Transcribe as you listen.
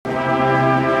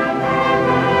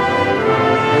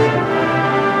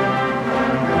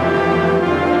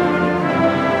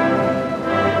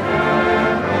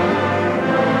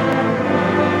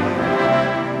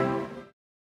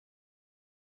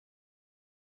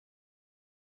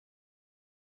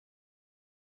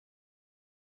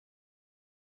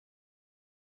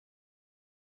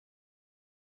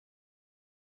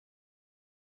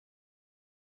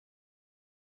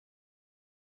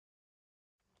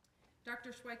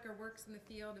Dr. Schweiker works in the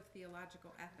field of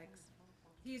theological ethics.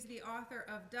 He is the author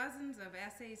of dozens of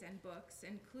essays and books,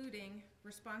 including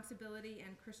Responsibility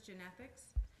and Christian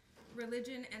Ethics,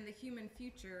 Religion and the Human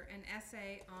Future, an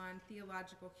essay on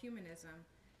theological humanism,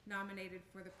 nominated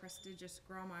for the prestigious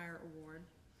Grawemeyer Award,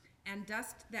 and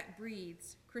Dust That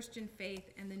Breathes, Christian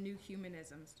Faith and the New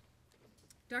Humanisms.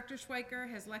 Dr. Schweiker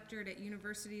has lectured at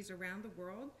universities around the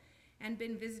world and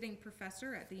been visiting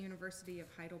professor at the University of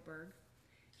Heidelberg.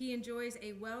 He enjoys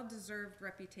a well-deserved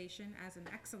reputation as an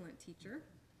excellent teacher.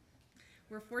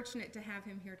 We're fortunate to have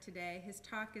him here today. His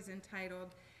talk is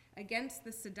entitled Against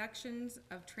the Seductions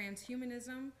of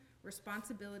Trans-humanism,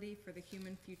 Responsibility for the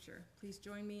Human Future. Please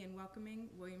join me in welcoming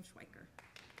William Schweiker.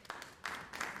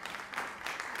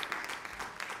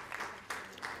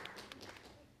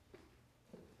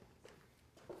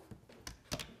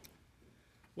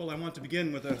 Well, I want to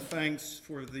begin with a thanks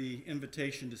for the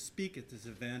invitation to speak at this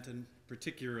event, and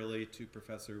particularly to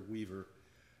Professor Weaver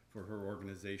for her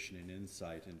organization and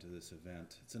insight into this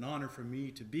event. It's an honor for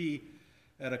me to be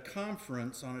at a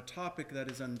conference on a topic that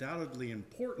is undoubtedly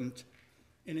important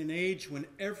in an age when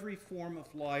every form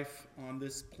of life on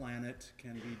this planet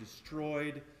can be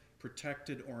destroyed,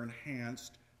 protected, or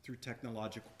enhanced through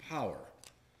technological power.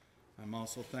 I'm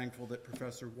also thankful that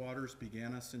Professor Waters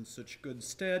began us in such good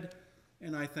stead,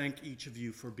 and I thank each of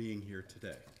you for being here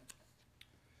today.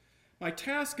 My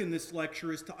task in this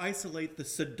lecture is to isolate the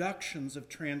seductions of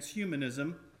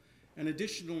transhumanism, and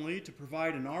additionally to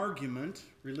provide an argument,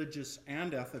 religious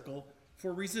and ethical,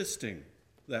 for resisting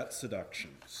that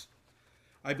seductions.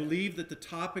 I believe that the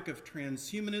topic of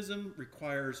transhumanism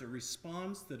requires a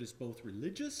response that is both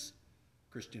religious,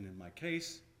 Christian in my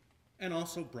case, and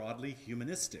also broadly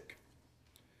humanistic.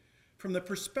 From the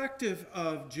perspective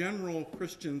of general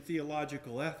Christian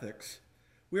theological ethics,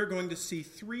 we are going to see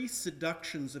three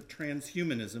seductions of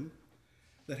transhumanism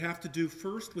that have to do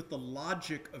first with the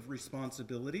logic of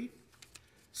responsibility,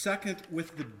 second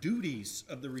with the duties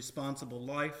of the responsible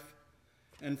life,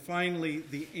 and finally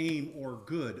the aim or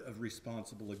good of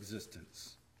responsible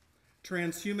existence.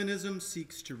 Transhumanism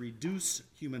seeks to reduce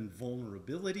human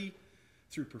vulnerability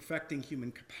through perfecting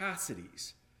human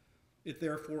capacities. It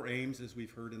therefore aims, as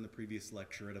we've heard in the previous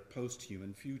lecture, at a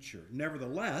post-human future.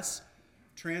 Nevertheless,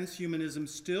 transhumanism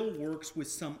still works with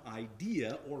some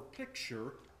idea or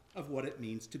picture of what it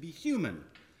means to be human.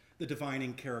 The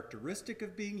defining characteristic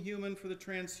of being human for the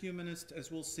transhumanist,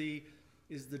 as we'll see,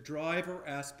 is the drive or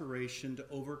aspiration to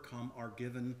overcome our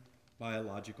given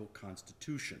biological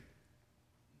constitution.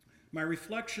 My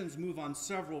reflections move on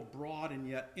several broad and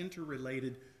yet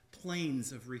interrelated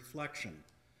planes of reflection.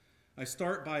 I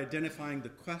start by identifying the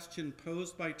question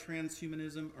posed by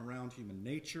transhumanism around human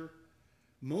nature.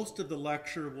 Most of the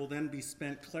lecture will then be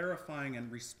spent clarifying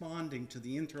and responding to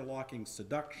the interlocking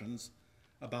seductions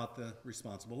about the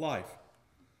responsible life.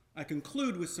 I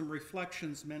conclude with some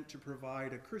reflections meant to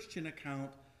provide a Christian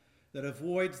account that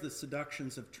avoids the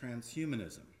seductions of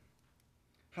transhumanism.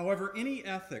 However, any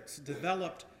ethics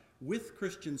developed with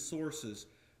Christian sources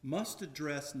must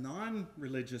address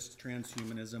non-religious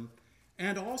transhumanism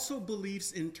and also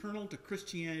beliefs internal to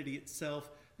Christianity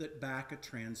itself that back a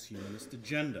transhumanist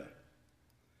agenda.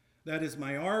 That is,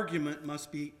 my argument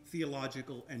must be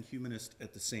theological and humanist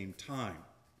at the same time.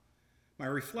 My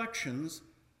reflections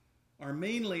are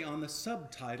mainly on the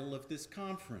subtitle of this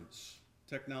conference,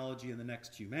 Technology and the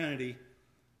Next Humanity,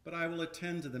 but I will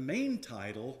attend to the main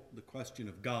title, The Question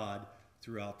of God,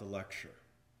 throughout the lecture.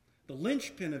 The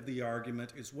linchpin of the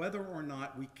argument is whether or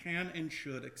not we can and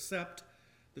should accept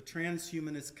the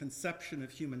transhumanist conception of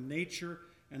human nature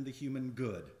and the human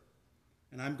good.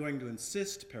 And I'm going to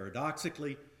insist,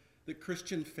 paradoxically, that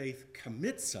Christian faith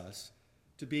commits us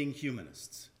to being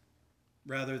humanists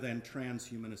rather than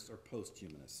transhumanists or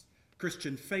posthumanists.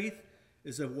 Christian faith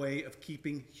is a way of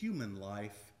keeping human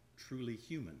life truly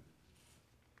human.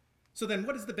 So then,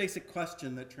 what is the basic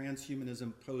question that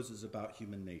transhumanism poses about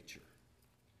human nature?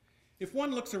 If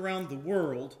one looks around the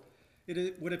world,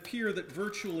 it would appear that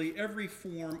virtually every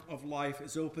form of life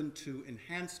is open to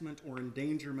enhancement or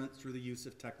endangerment through the use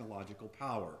of technological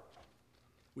power.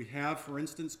 We have, for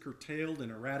instance, curtailed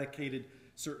and eradicated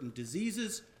certain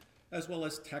diseases, as well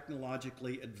as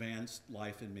technologically advanced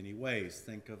life in many ways.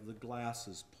 Think of the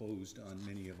glasses posed on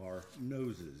many of our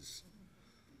noses.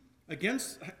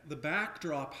 Against the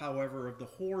backdrop, however, of the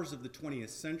horrors of the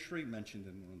 20th century, mentioned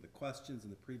in one of the questions in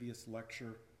the previous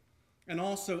lecture, and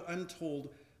also untold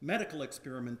medical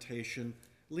experimentation,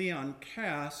 Leon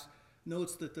Kass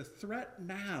notes that the threat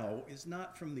now is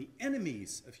not from the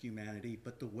enemies of humanity,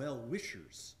 but the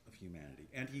well-wishers of humanity.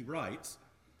 And he writes,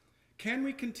 Can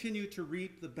we continue to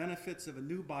reap the benefits of a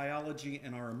new biology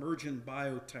and our emergent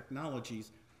biotechnologies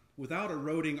without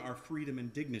eroding our freedom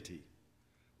and dignity?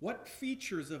 What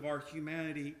features of our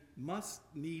humanity must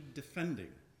need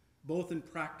defending, both in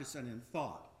practice and in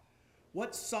thought?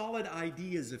 What solid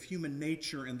ideas of human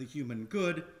nature and the human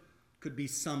good could be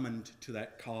summoned to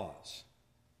that cause?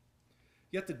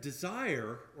 Yet the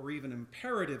desire, or even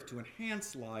imperative, to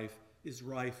enhance life is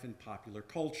rife in popular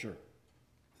culture.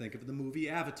 Think of the movie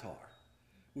Avatar,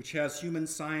 which has human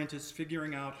scientists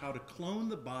figuring out how to clone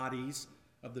the bodies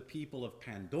of the people of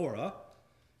Pandora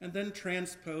and then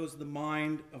transpose the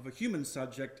mind of a human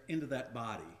subject into that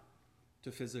body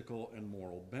to physical and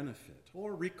moral benefit.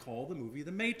 Or recall the movie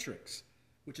The Matrix,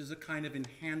 which is a kind of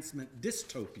enhancement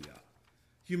dystopia.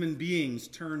 Human beings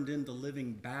turned into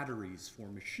living batteries for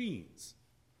machines.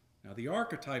 Now, the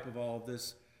archetype of all of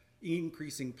this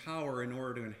increasing power in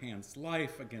order to enhance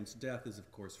life against death is,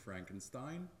 of course,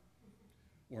 Frankenstein,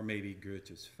 or maybe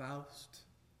Goethe's Faust,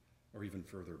 or even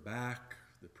further back,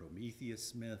 the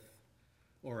Prometheus myth,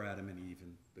 or Adam and Eve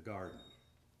in the garden.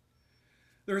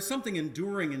 There is something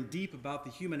enduring and deep about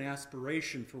the human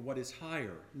aspiration for what is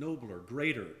higher, nobler,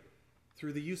 greater,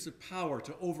 through the use of power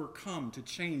to overcome, to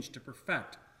change, to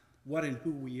perfect what and who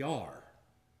we are,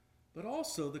 but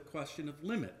also the question of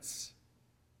limits,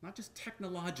 not just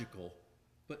technological,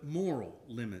 but moral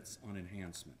limits on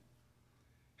enhancement.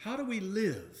 How do we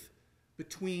live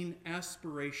between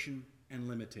aspiration and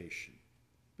limitation,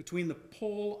 between the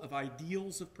pole of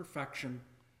ideals of perfection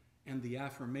and the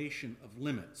affirmation of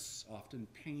limits, often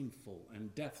painful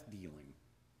and death-dealing,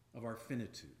 of our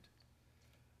finitude?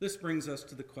 This brings us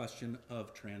to the question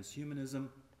of transhumanism.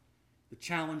 The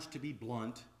challenge, to be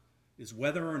blunt, is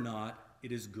whether or not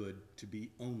it is good to be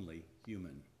only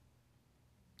human.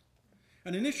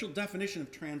 An initial definition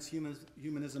of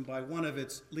transhumanism by one of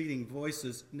its leading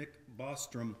voices, Nick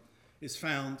Bostrom, is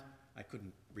found, I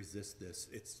couldn't resist this,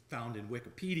 it's found in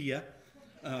Wikipedia,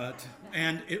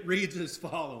 and it reads as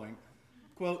following,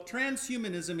 quote,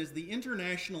 "Transhumanism is the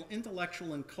international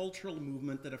intellectual and cultural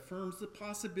movement that affirms the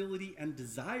possibility and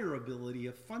desirability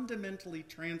of fundamentally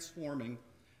transforming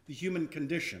the human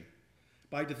condition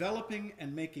by developing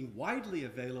and making widely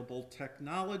available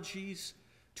technologies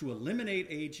to eliminate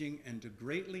aging and to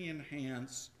greatly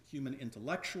enhance human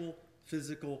intellectual,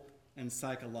 physical, and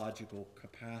psychological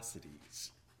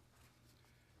capacities."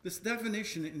 This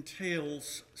definition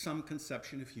entails some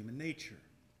conception of human nature.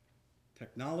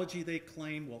 Technology, they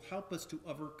claim, will help us to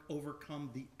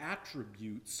overcome the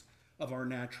attributes of our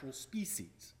natural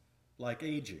species, like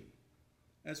aging,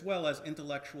 as well as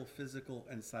intellectual, physical,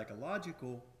 and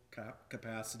psychological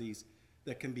capacities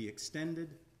that can be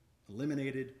extended,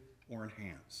 eliminated, or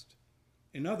enhanced.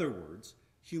 In other words,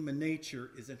 human nature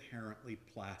is inherently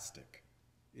plastic.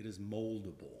 It is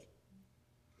moldable.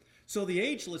 So the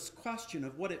ageless question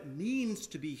of what it means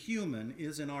to be human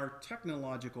is, in our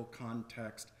technological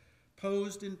context,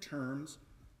 posed in terms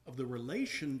of the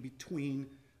relation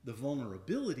between the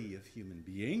vulnerability of human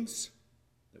beings,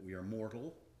 that we are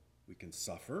mortal, we can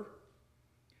suffer,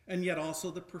 and yet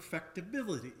also the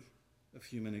perfectibility of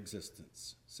human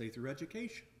existence, say through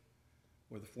education,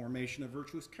 or the formation of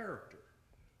virtuous character,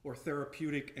 or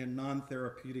therapeutic and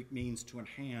non-therapeutic means to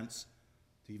enhance,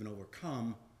 to even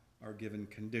overcome our given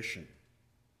condition.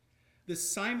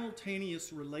 This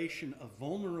simultaneous relation of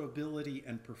vulnerability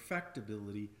and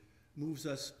perfectibility moves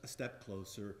us a step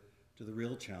closer to the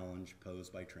real challenge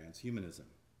posed by transhumanism.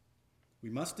 We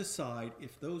must decide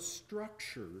if those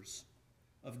structures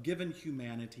of given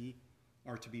humanity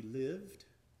are to be lived,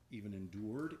 even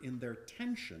endured, in their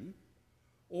tension,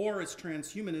 or, as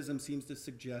transhumanism seems to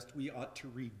suggest, we ought to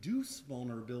reduce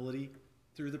vulnerability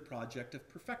through the project of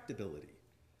perfectibility.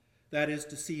 That is,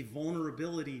 to see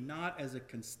vulnerability not as a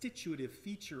constitutive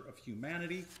feature of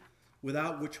humanity,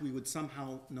 without which we would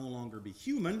somehow no longer be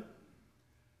human,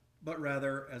 but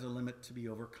rather as a limit to be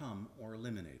overcome or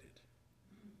eliminated.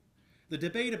 The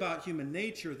debate about human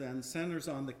nature, then, centers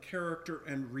on the character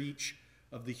and reach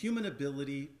of the human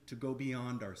ability to go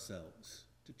beyond ourselves,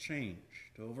 to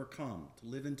change, to overcome, to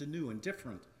live into new and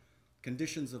different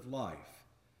conditions of life,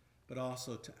 but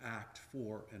also to act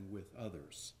for and with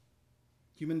others.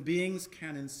 Human beings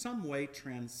can in some way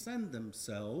transcend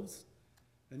themselves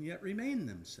and yet remain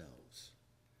themselves.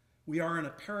 We are in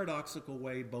a paradoxical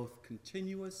way both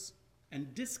continuous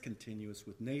and discontinuous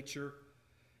with nature,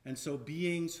 and so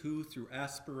beings who, through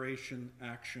aspiration,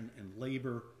 action, and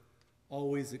labor,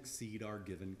 always exceed our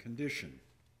given condition.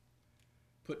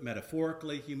 Put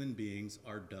metaphorically, human beings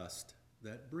are dust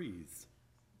that breathes.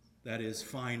 That is,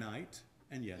 finite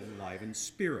and yet alive in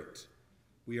spirit.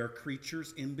 We are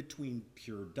creatures in between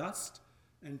pure dust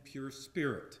and pure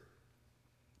spirit,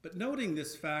 But noting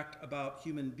this fact about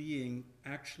human being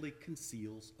actually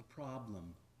conceals a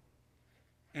problem.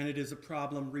 And it is a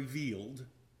problem revealed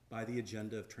by the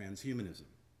agenda of transhumanism.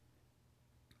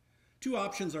 Two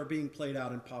options are being played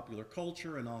out in popular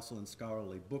culture and also in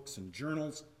scholarly books and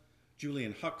journals.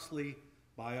 Julian Huxley,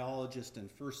 biologist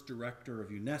and first director of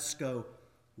UNESCO,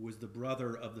 who was the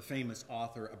brother of the famous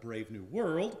author A Brave New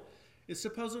World, is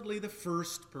supposedly the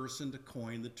first person to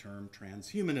coin the term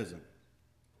transhumanism.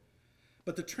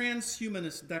 But the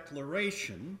Transhumanist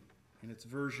Declaration, in its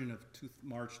version of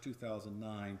March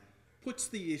 2009, puts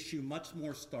the issue much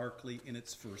more starkly in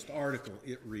its first article.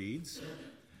 It reads,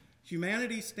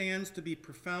 "Humanity stands to be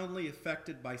profoundly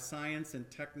affected by science and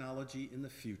technology in the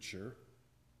future.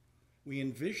 We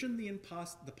envision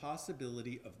the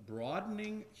possibility of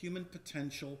broadening human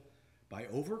potential by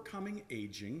overcoming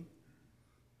aging,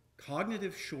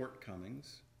 cognitive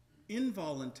shortcomings,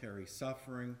 involuntary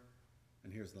suffering,"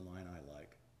 and here's the line I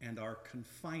like, "and our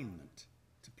confinement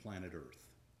to planet Earth."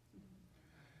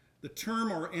 The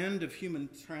term or end of human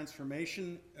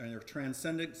transformation, or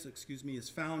transcendence, is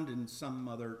found in some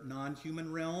other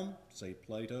non-human realm, say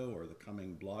Plato or the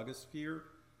coming blogosphere,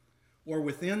 or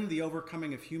within the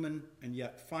overcoming of human and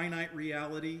yet finite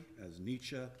reality, as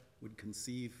Nietzsche would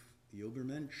conceive the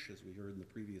Übermensch, as we heard in the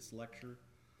previous lecture.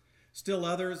 Still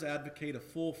others advocate a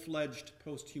full-fledged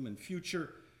post-human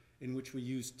future in which we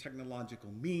use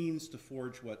technological means to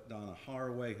forge what Donna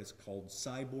Haraway has called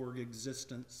cyborg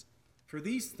existence. For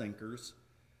these thinkers,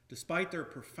 despite their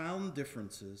profound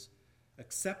differences,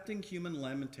 accepting human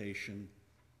lamentation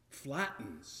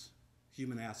flattens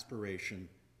human aspiration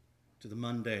to the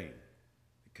mundane.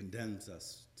 It condemns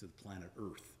us to the planet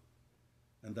Earth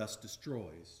and thus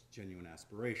destroys genuine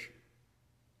aspiration.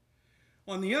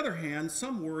 On the other hand,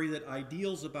 some worry that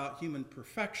ideals about human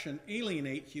perfection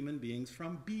alienate human beings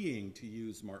from being, to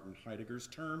use Martin Heidegger's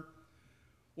term,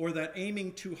 or that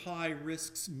aiming too high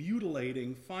risks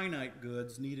mutilating finite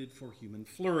goods needed for human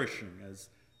flourishing, as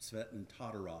Tsvetan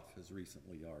Todorov has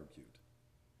recently argued.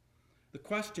 The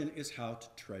question is how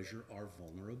to treasure our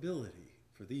vulnerability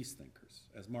for these thinkers.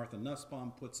 As Martha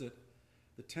Nussbaum puts it,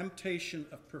 the temptation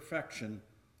of perfection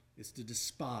is to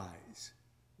despise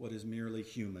what is merely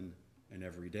human and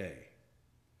everyday.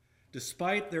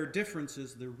 Despite their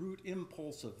differences, the root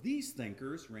impulse of these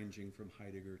thinkers, ranging from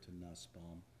Heidegger to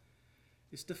Nussbaum,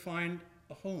 is to find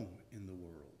a home in the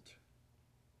world,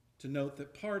 to note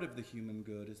that part of the human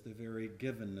good is the very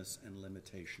givenness and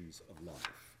limitations of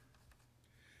life.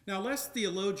 Now, lest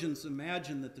theologians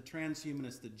imagine that the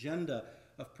transhumanist agenda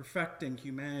of perfecting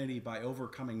humanity by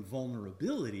overcoming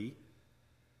vulnerability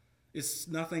is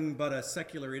nothing but a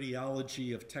secular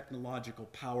ideology of technological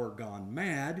power gone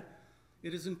mad,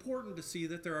 it is important to see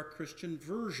that there are Christian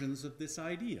versions of this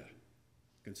idea.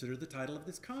 Consider the title of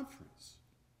this conference.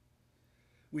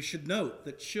 We should note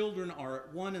that children are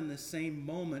at one and the same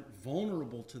moment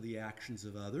vulnerable to the actions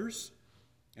of others.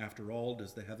 After all,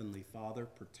 does the Heavenly Father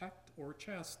protect or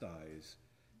chastise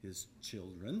his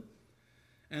children?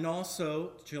 And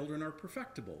also, children are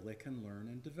perfectible. They can learn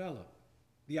and develop.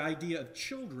 The idea of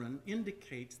children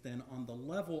indicates then on the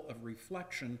level of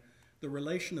reflection the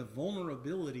relation of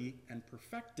vulnerability and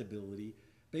perfectibility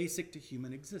basic to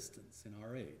human existence in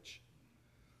our age.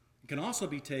 It can also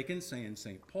be taken, say in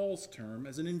St. Paul's term,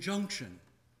 as an injunction.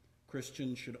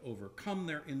 Christians should overcome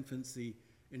their infancy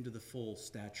into the full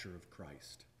stature of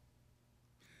Christ.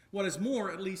 What is more,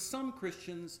 at least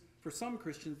for some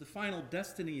Christians, the final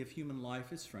destiny of human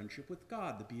life is friendship with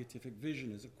God. The beatific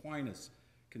vision, as Aquinas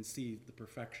conceived the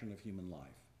perfection of human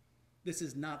life. This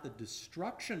is not the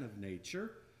destruction of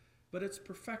nature, but its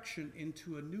perfection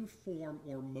into a new form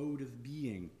or mode of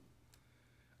being.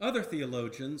 Other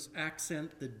theologians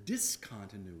accent the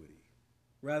discontinuity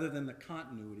rather than the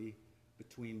continuity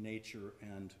between nature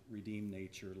and redeemed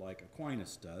nature like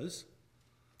Aquinas does.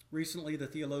 Recently, the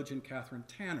theologian Catherine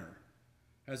Tanner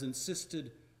has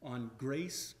insisted on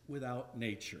grace without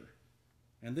nature,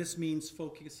 and this means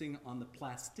focusing on the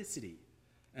plasticity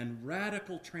and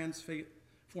radical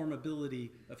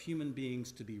transformability of human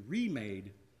beings to be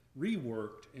remade,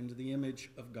 reworked into the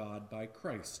image of God by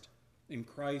Christ. In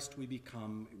Christ we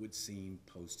become, it would seem,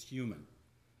 post-human.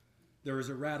 There is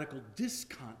a radical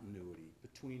discontinuity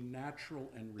between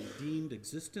natural and redeemed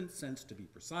existence, sense to be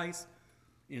precise.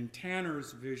 In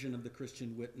Tanner's vision of the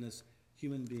Christian witness,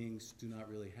 human beings do not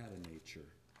really have a nature.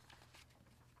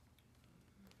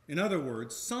 In other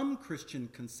words, some Christian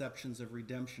conceptions of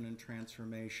redemption and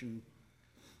transformation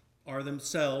are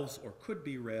themselves, or could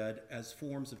be read, as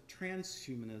forms of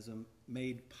transhumanism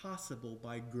made possible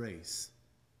by grace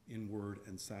in word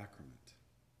and sacrament.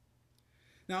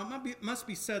 Now, it must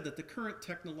be said that the current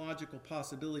technological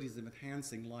possibilities of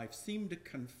enhancing life seem to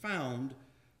confound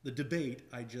the debate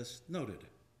I just noted.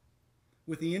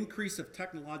 With the increase of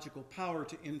technological power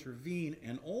to intervene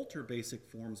and alter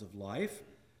basic forms of life,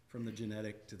 from the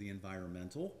genetic to the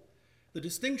environmental, the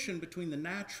distinction between the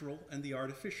natural and the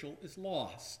artificial is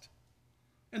lost.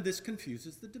 And this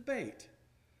confuses the debate.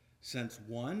 Since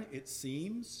one, it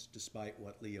seems, despite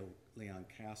what Leon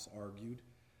Cass argued,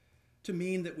 to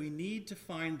mean that we need to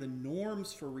find the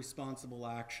norms for responsible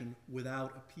action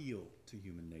without appeal to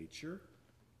human nature,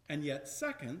 and yet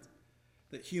second,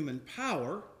 that human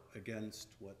power, against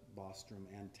what Bostrom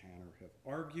and Tanner have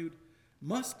argued,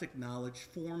 must acknowledge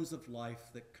forms of life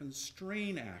that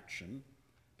constrain action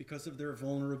because of their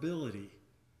vulnerability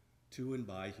to and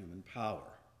by human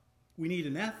power. We need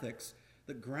an ethics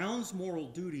that grounds moral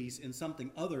duties in something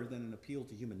other than an appeal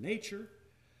to human nature,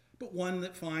 but one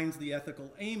that finds the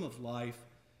ethical aim of life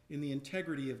in the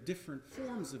integrity of different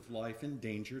forms of life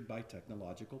endangered by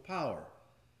technological power.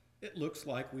 It looks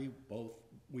like we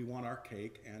want our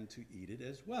cake and to eat it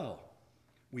as well.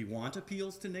 We want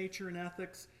appeals to nature and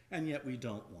ethics, and yet we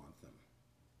don't want them.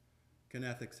 Can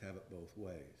ethics have it both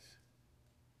ways?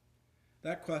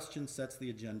 That question sets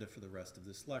the agenda for the rest of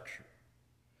this lecture.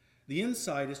 The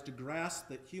insight is to grasp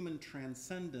that human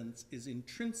transcendence is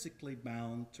intrinsically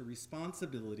bound to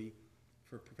responsibility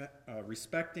for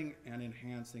respecting and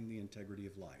enhancing the integrity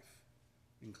of life,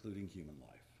 including human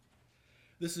life.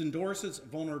 This endorses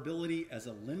vulnerability as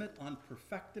a limit on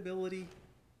perfectibility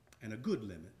and a good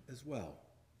limit as well.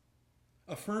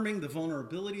 Affirming the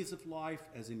vulnerabilities of life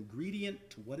as ingredient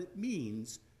to what it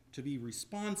means to be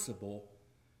responsible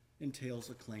entails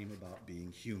a claim about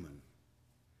being human.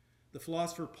 The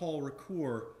philosopher Paul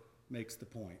Ricoeur makes the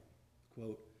point,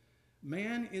 quote,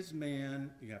 "Man is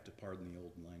man," you have to pardon the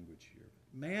old language here,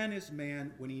 "man is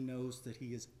man when he knows that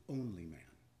he is only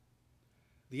man.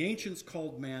 The ancients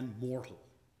called man mortal.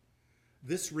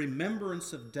 This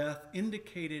remembrance of death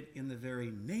indicated in the very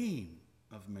name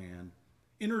of man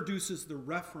introduces the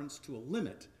reference to a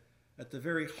limit at the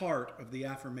very heart of the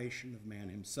affirmation of man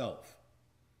himself.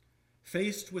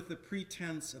 Faced with the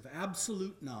pretense of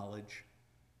absolute knowledge,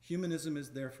 humanism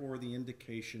is therefore the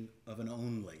indication of an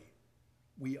only.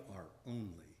 We are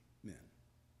only men."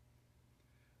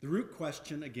 The root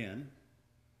question, again,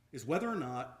 is whether or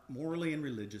not, morally and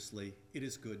religiously, it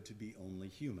is good to be only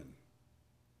human.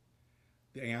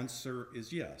 The answer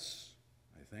is yes,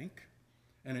 I think,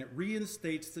 and it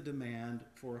reinstates the demand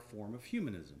for a form of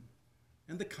humanism,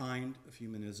 and the kind of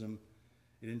humanism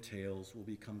it entails will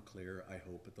become clear, I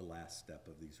hope, at the last step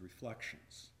of these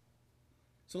reflections.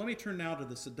 So let me turn now to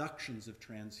the seductions of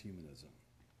transhumanism.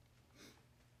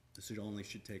 This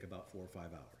should take about 4 or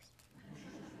 5 hours.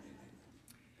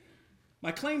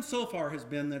 My claim so far has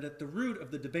been that at the root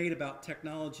of the debate about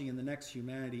technology and the next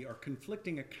humanity are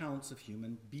conflicting accounts of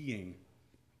human being.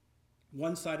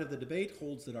 One side of the debate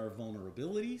holds that our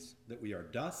vulnerabilities, that we are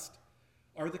dust,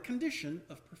 are the condition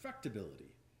of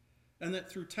perfectibility, and that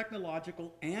through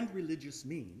technological and religious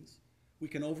means, we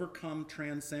can overcome,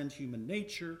 transcend human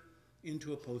nature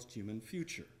into a post-human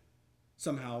future.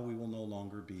 Somehow we will no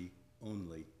longer be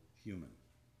only human.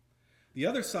 The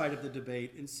other side of the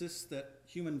debate insists that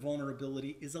human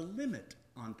vulnerability is a limit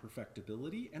on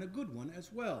perfectibility, and a good one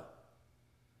as well.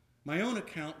 My own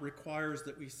account requires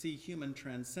that we see human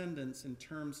transcendence in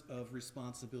terms of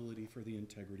responsibility for the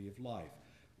integrity of life.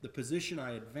 The position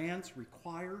I advance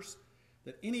requires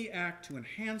that any act to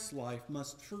enhance life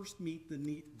must first meet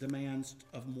the demands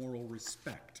of moral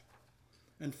respect.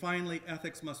 And finally,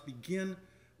 ethics must begin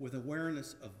with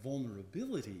awareness of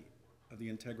vulnerability of the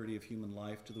integrity of human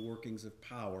life to the workings of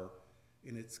power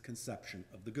in its conception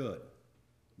of the good.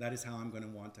 That is how I'm going to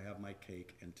want to have my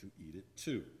cake and to eat it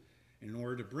too. In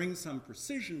order to bring some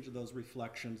precision to those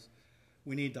reflections,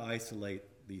 we need to isolate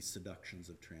these seductions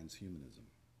of transhumanism.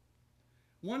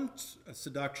 One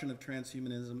seduction of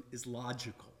transhumanism is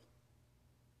logical.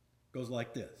 It goes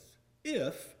like this.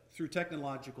 If, through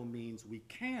technological means, we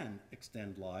can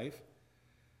extend life,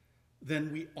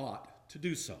 then we ought to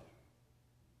do so.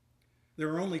 There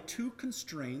are only 2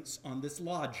 constraints on this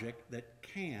logic that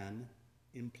can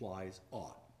implies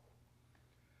ought.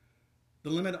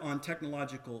 The limit on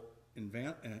technological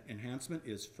enhancement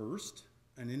is, first,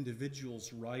 an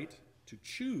individual's right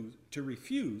to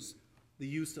refuse the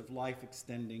use of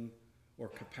life-extending or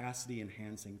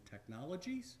capacity-enhancing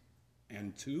technologies,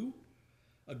 and 2,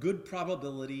 a good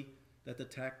probability that the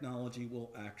technology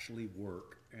will actually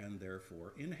work and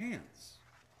therefore enhance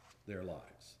their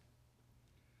lives,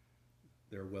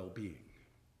 their well-being.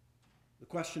 The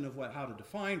question of how to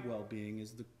define well-being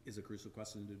is a crucial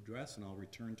question to address, and I'll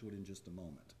return to it in just a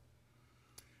moment.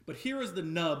 But here is the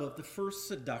nub of the first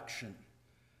seduction.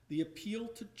 The appeal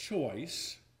to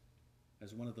choice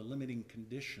as one of the limiting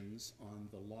conditions on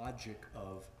the logic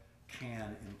of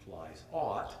can implies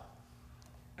ought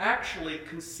actually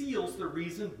conceals the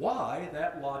reason why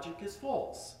that logic is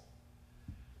false.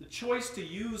 The choice to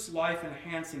use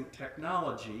life-enhancing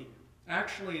technology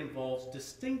actually involves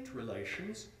distinct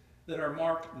relations that are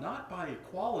marked not by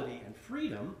equality and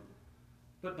freedom,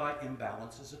 but by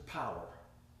imbalances of power.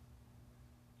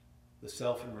 The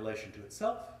self in relation to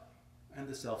itself, and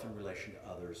the self in relation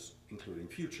to others, including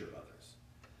future others.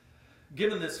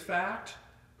 Given this fact,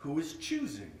 who is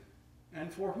choosing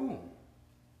and for whom?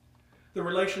 The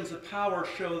relations of power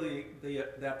show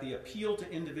that the appeal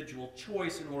to individual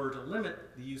choice in order to limit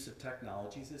the use of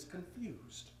technologies is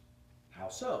confused. How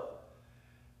so?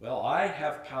 Well, I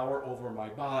have power over my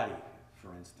body,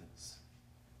 for instance.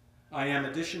 I am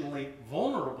additionally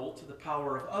vulnerable to the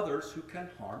power of others who can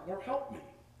harm or help me,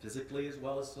 physically as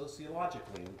well as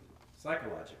sociologically and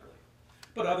psychologically.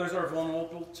 But others are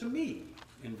vulnerable to me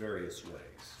in various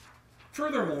ways.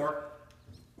 Furthermore,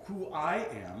 who I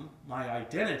am, my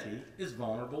identity, is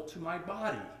vulnerable to my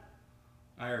body.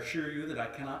 I assure you that I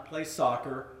cannot play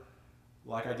soccer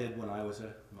like I did when I was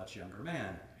a much younger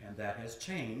man, and that has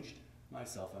changed my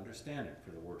self-understanding for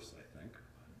the worse, I think.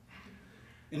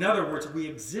 In other words, we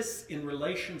exist in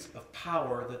relations of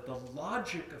power that the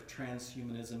logic of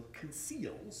transhumanism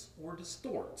conceals or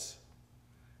distorts.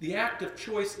 The act of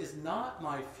choice is not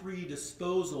my free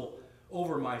disposal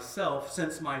over myself,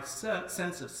 since my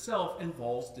sense of self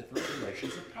involves different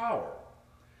relations of power.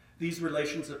 These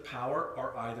relations of power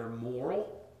are either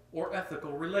moral or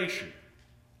ethical relations,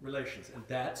 and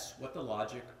that's what the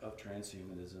logic of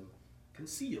transhumanism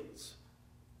conceals.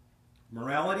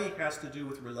 Morality has to do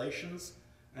with relations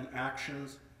and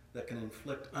actions that can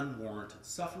inflict unwarranted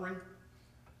suffering.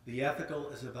 The ethical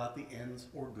is about the ends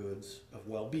or goods of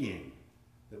well-being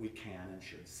that we can and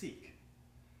should seek.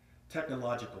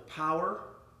 Technological power,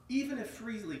 even if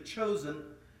freely chosen,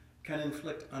 can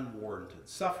inflict unwarranted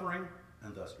suffering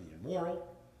and thus be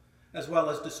immoral, as well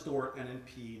as distort and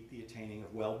impede the attaining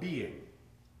of well-being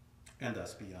and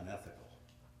thus be unethical.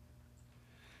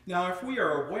 Now, if we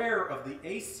are aware of the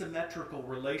asymmetrical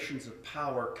relations of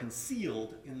power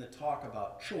concealed in the talk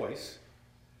about choice,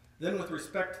 then with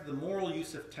respect to the moral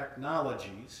use of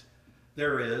technologies,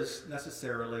 there is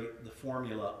necessarily the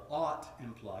formula ought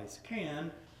implies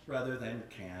can, rather than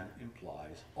can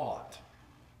implies ought.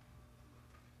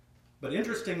 But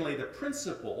interestingly, the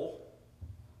principle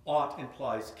ought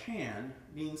implies can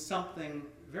means something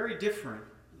very different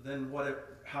than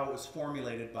how it was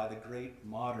formulated by the great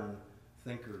modern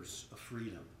thinkers of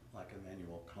freedom, like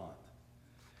Immanuel Kant.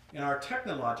 In our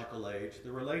technological age,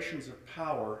 the relations of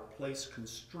power place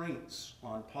constraints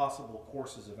on possible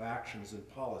courses of actions and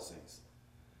policies.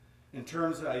 In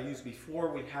terms that I used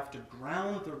before, we have to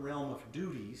ground the realm of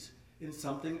duties in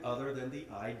something other than the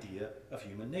idea of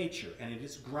human nature, and it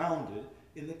is grounded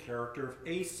in the character of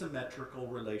asymmetrical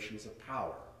relations of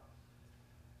power.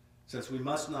 Since we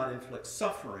must not inflict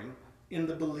suffering in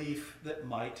the belief that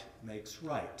might makes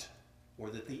right, or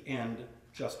that the end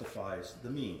justifies the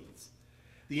means.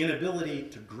 The inability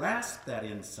to grasp that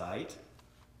insight,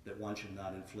 that one should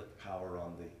not inflict power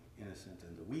on the innocent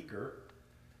and the weaker,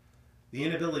 the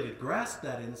inability to grasp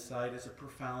that insight is a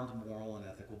profound moral and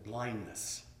ethical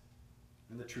blindness.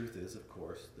 And the truth is, of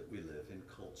course, that we live in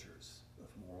cultures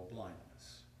of moral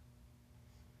blindness.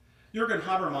 Jürgen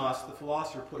Habermas, the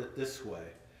philosopher, put it this way: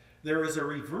 there is a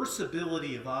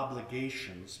reversibility of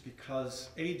obligations because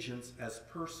agents as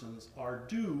persons are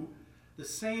due the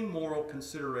same moral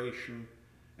consideration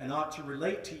and ought to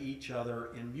relate to each other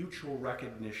in mutual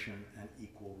recognition and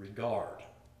equal regard.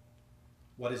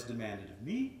 What is demanded of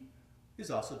me is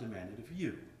also demanded of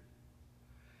you.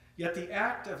 Yet the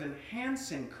act of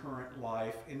enhancing current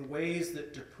life in ways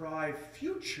that deprive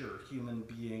future human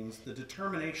beings the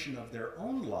determination of their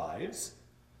own lives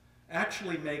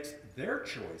actually makes their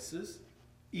choices,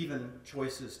 even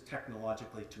choices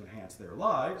technologically to enhance their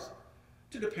lives,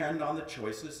 to depend on the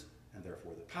choices, and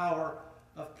therefore the power,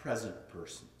 of present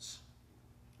persons.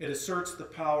 It asserts the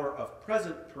power of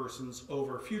present persons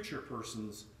over future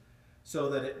persons so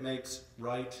that it makes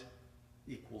right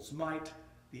equals might,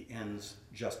 the ends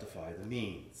justify the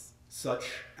means. Such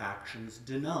actions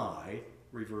deny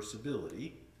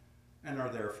reversibility and are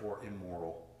therefore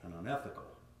immoral and unethical.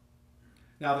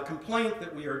 Now, the complaint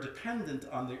that we are dependent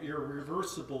on the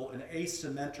irreversible and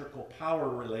asymmetrical power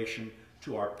relation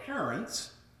to our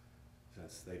parents,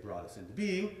 since they brought us into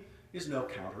being, is no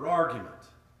counter-argument.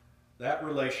 That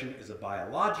relation is a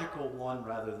biological one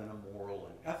rather than a moral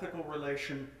and ethical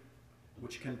relation,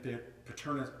 which can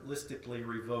paternalistically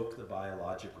revoke the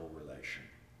biological relation.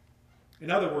 In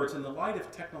other words, in the light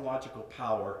of technological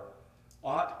power,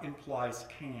 ought implies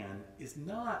can is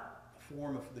not a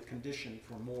form of the condition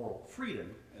for moral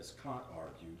freedom, as Kant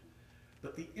argued,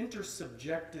 but the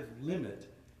intersubjective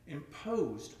limit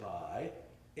imposed by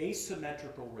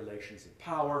asymmetrical relations of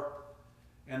power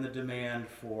and the demand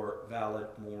for valid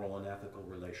moral and ethical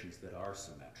relations that are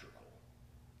symmetrical.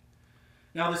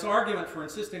 Now, this argument for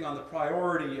insisting on the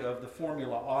priority of the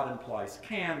formula ought implies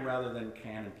can rather than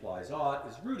can implies ought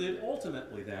is rooted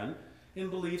ultimately then in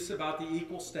beliefs about the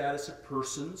equal status of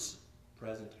persons,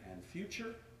 present and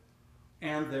future,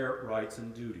 and their rights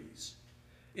and duties.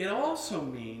 It also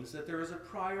means that there is a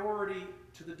priority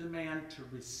to the demand to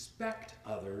respect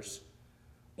others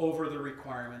over the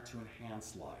requirement to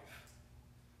enhance life.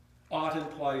 Ought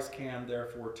implies can,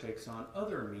 therefore, takes on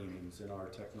other meanings in our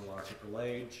technological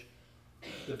age.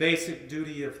 The basic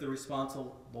duty of the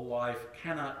responsible life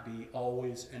cannot be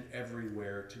always and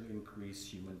everywhere to increase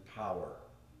human power.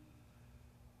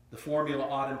 The formula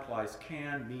ought implies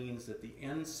can means that the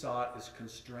end sought is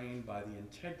constrained by the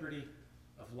integrity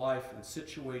of life in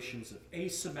situations of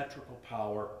asymmetrical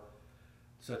power,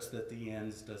 such that the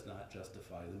ends does not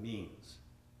justify the means.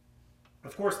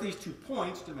 Of course, these 2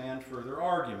 points demand further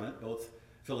argument, both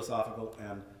philosophical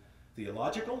and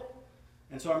theological.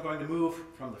 And so I'm going to move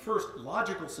from the first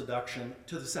logical seduction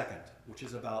to the second, which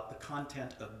is about the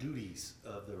content of duties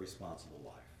of the responsible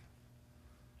life.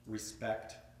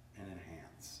 Respect and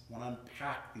enhance. I want to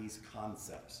unpack these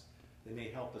concepts. They may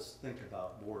help us think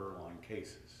about borderline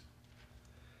cases.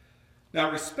 Now,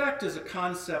 respect is a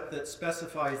concept that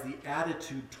specifies the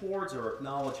attitude towards or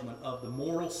acknowledgement of the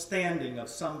moral standing of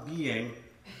some being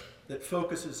that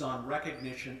focuses on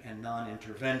recognition and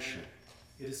non-intervention.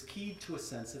 It is keyed to a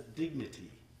sense of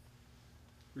dignity.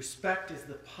 Respect is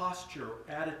the posture,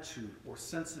 attitude, or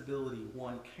sensibility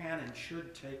one can and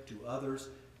should take to others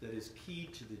that is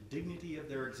keyed to the dignity of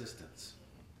their existence.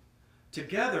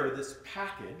 Together, this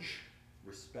package,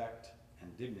 respect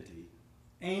and dignity,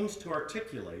 aims to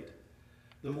articulate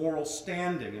the moral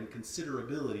standing and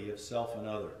considerability of self and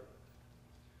other.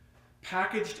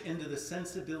 Packaged into the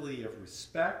sensibility of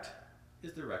respect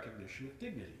is the recognition of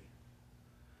dignity.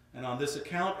 And on this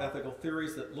account, ethical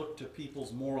theories that look to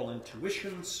people's moral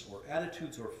intuitions or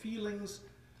attitudes or feelings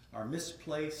are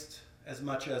misplaced as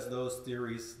much as those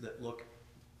theories that look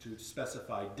to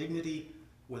specify dignity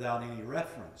without any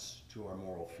reference to our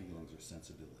moral feelings or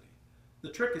sensibility. The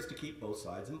trick is to keep both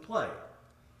sides in play.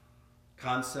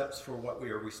 Concepts for what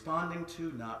we are responding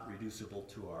to, not reducible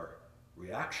to our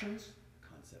reactions,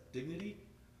 concept dignity,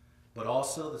 but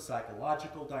also the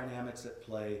psychological dynamics at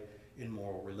play in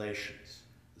moral relations,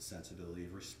 the sensibility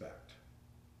of respect.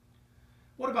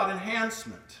 What about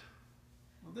enhancement?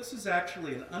 Well, this is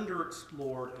actually an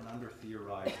underexplored and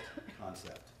under-theorized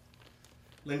concept.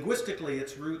 Linguistically,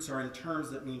 its roots are in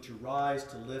terms that mean to rise,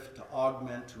 to lift, to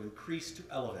augment, to increase, to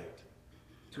elevate.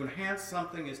 To enhance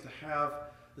something is to have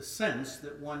the sense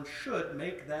that one should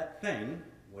make that thing,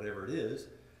 whatever it is,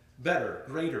 better,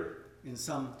 greater, in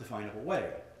some definable way.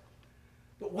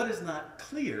 But what is not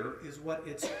clear is what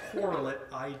its correlate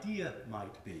idea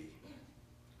might be.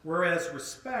 Whereas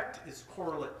respect is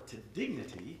correlate to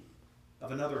dignity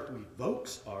of another who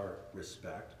evokes our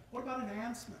respect, what about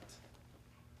enhancement?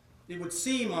 It would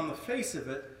seem on the face of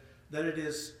it that it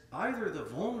is either the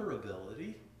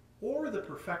vulnerability or the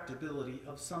perfectibility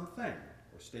of something,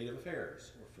 or state of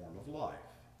affairs, or form of life.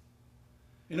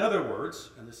 In other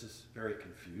words, and this is very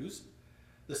confused,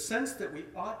 the sense that we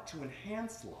ought to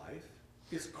enhance life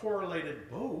is correlated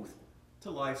both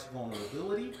to life's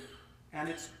vulnerability and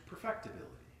its perfectibility.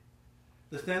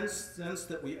 The sense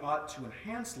that we ought to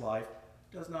enhance life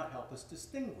does not help us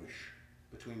distinguish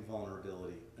between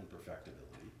vulnerability and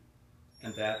perfectibility,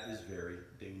 and that is very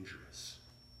dangerous.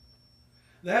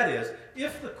 That is,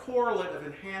 if the correlate of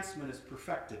enhancement is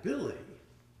perfectibility,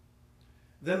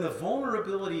 then the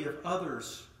vulnerability of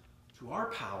others to our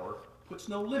power puts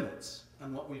no limits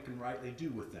on what we can rightly do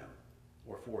with them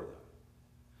or for them.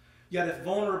 Yet if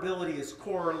vulnerability is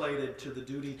correlated to the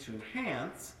duty to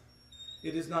enhance,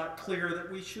 it is not clear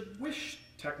that we should wish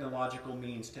technological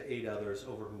means to aid others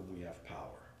over whom we have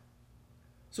power.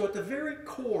 So at the very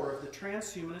core of the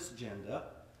transhumanist agenda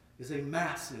is a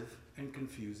massive and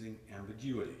confusing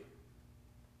ambiguity.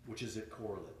 Which is it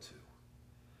correlate to?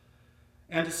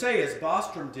 And to say, as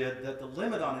Bostrom did, that the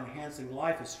limit on enhancing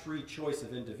life is free choice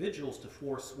of individuals to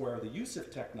forswear the use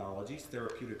of technologies,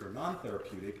 therapeutic or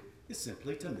non-therapeutic, is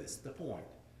simply to miss the point.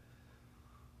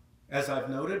 As I've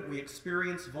noted, we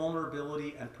experience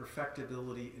vulnerability and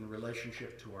perfectibility in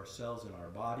relationship to ourselves and our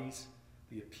bodies.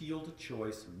 the appeal to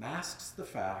choice masks the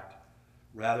fact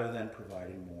rather than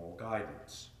providing moral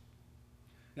guidance.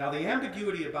 Now, the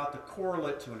ambiguity about the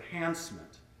correlate to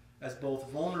enhancement as both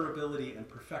vulnerability and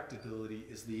perfectibility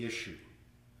is the issue.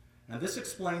 And this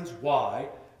explains why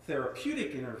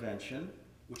therapeutic intervention,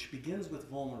 which begins with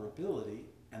vulnerability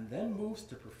and then moves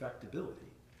to perfectibility,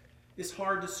 is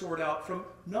hard to sort out from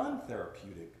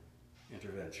non-therapeutic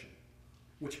intervention,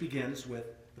 which begins with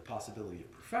the possibility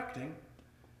of perfecting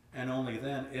and only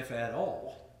then, if at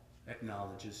all,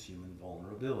 acknowledges human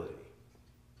vulnerability.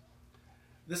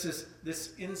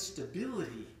 This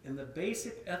instability in the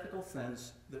basic ethical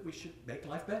sense that we should make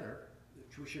life better,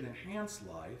 that we should enhance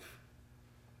life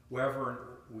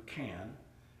wherever we can,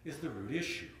 is the root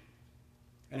issue.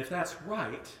 And if that's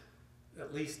right,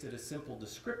 at least at a simple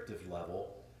descriptive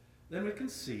level, then we can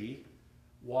see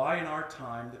why in our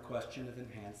time the question of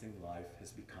enhancing life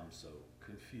has become so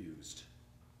confused.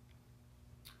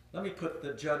 Let me put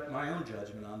my own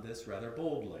judgment on this rather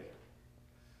boldly.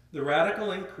 The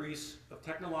radical increase of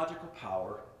technological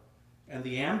power and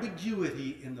the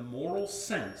ambiguity in the moral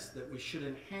sense that we should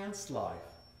enhance life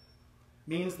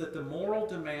means that the moral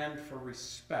demand for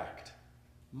respect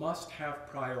must have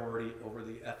priority over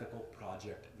the ethical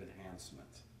project of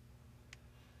enhancement.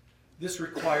 This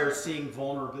requires seeing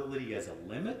vulnerability as a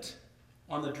limit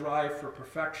on the drive for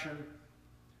perfection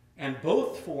and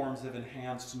both forms of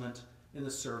enhancement in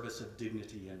the service of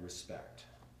dignity and respect.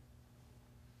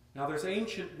 Now, there's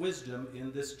ancient wisdom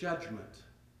in this judgment.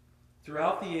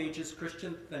 Throughout the ages,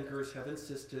 Christian thinkers have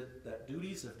insisted that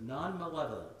duties of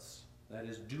non-malevolence, that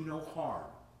is, do no harm,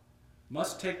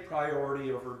 must take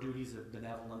priority over duties of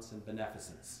benevolence and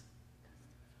beneficence.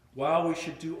 While we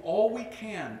should do all we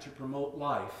can to promote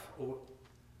life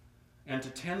and to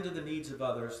tend to the needs of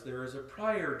others, there is a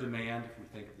prior demand, if we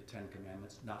think of the Ten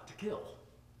Commandments, not to kill,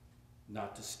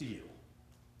 not to steal.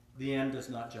 The end does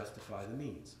not justify the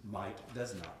means. Might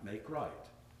does not make right.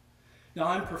 Now,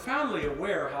 I'm profoundly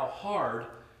aware how hard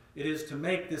it is to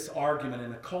make this argument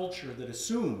in a culture that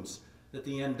assumes that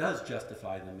the end does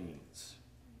justify the means,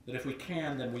 that if we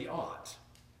can, then we ought,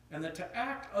 and that to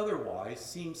act otherwise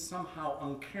seems somehow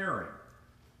uncaring,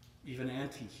 even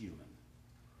anti-human.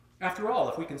 After all,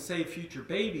 if we can save future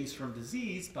babies from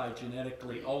disease by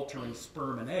genetically altering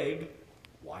sperm and egg,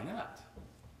 why not?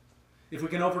 If we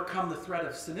can overcome the threat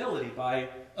of senility by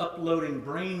uploading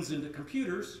brains into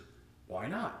computers, why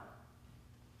not?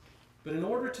 But in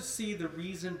order to see the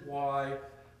reason why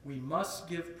we must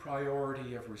give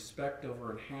priority of respect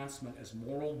over enhancement as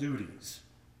moral duties,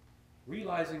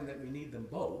 realizing that we need them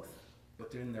both,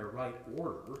 but in their right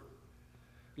order,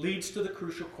 leads to the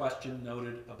crucial question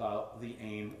noted about the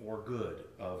aim or good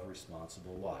of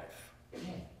responsible life.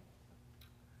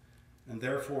 And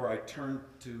therefore, I turn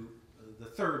to the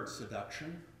third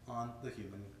seduction on the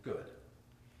human good.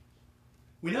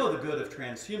 We know the good of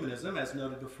transhumanism, as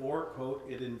noted before, quote,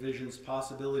 it envisions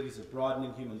possibilities of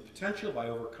broadening human potential by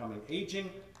overcoming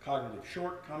aging, cognitive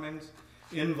shortcomings,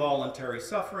 involuntary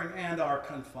suffering, and our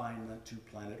confinement to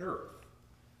planet Earth.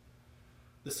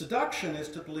 The seduction is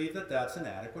to believe that that's an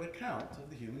adequate account of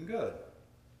the human good.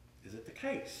 Is it the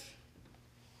case?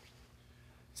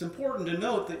 It's important to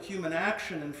note that human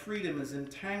action and freedom is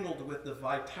entangled with the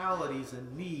vitalities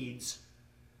and needs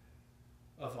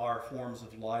of our forms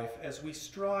of life as we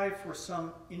strive for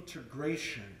some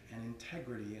integration and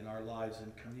integrity in our lives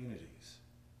and communities.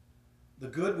 The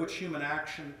good which human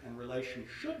action and relation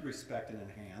should respect and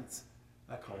enhance,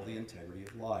 I call the integrity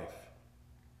of life.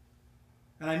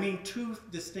 And I mean two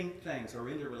distinct things, or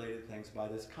interrelated things, by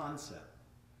this concept.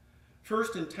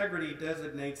 First, integrity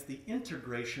designates the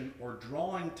integration or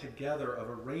drawing together of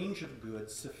a range of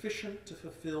goods sufficient to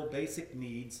fulfill basic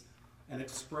needs and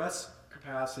express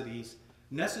capacities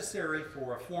necessary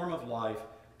for a form of life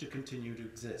to continue to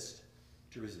exist,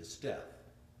 to resist death.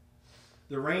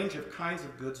 The range of kinds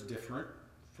of goods different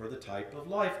for the type of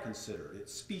life considered.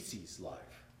 It's species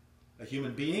life. A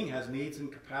human being has needs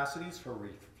and capacities for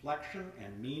reflection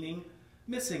and meaning,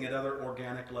 missing at other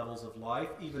organic levels of life,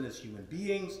 even as human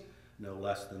beings, no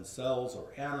less than cells or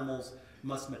animals,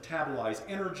 must metabolize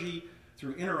energy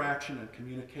through interaction and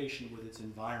communication with its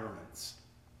environments,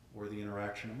 or the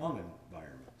interaction among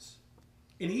environments.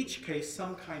 In each case,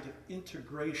 some kind of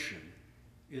integration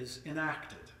is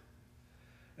enacted.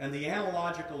 And the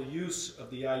analogical use of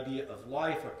the idea of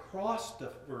life across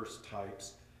diverse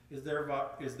types is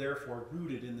therefore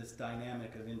rooted in this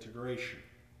dynamic of integration.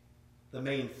 The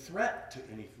main threat to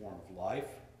any form of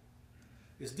life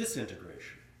is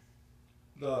disintegration,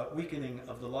 the weakening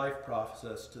of the life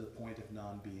process to the point of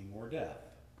non-being or death.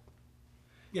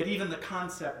 Yet even the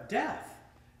concept death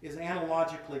is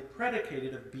analogically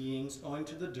predicated of beings owing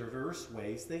to the diverse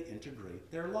ways they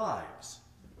integrate their lives.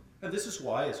 And this is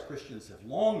why, as Christians have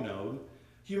long known,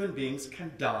 human beings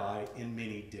can die in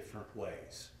many different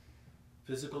ways.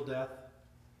 Physical death,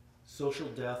 social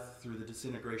death through the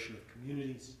disintegration of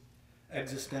communities,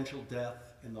 existential death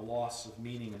in the loss of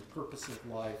meaning and purpose of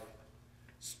life,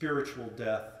 spiritual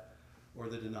death, or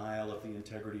the denial of the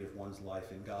integrity of one's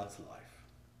life in God's life.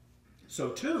 So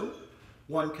too,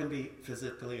 one can be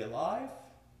physically alive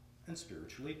and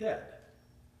spiritually dead,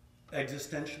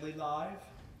 existentially alive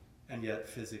and yet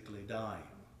physically dying.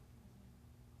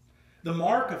 The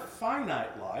mark of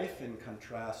finite life, in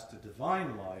contrast to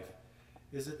divine life,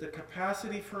 is that the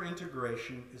capacity for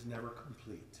integration is never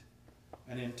complete,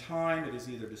 and in time it is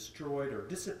either destroyed or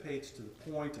dissipates to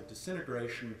the point of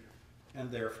disintegration and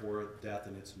therefore death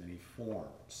in its many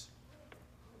forms.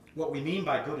 What we mean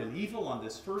by good and evil on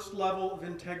this first level of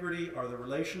integrity are the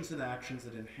relations and actions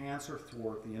that enhance or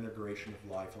thwart the integration of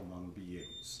life among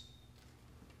beings.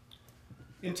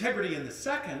 Integrity in the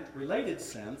second, related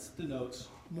sense, denotes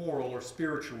moral or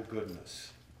spiritual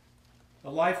goodness.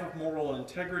 A life of moral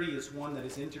integrity is one that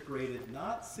is integrated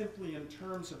not simply in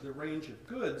terms of the range of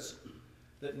goods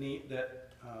that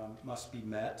must be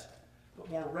met, but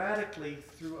more radically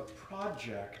through a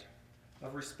project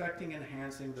of respecting and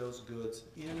enhancing those goods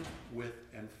in, with,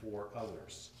 and for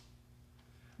others.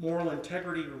 Moral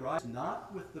integrity arises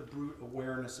not with the brute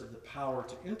awareness of the power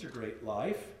to integrate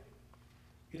life.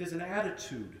 It is an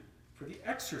attitude for the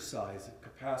exercise of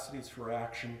capacities for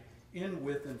action in,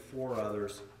 with, and for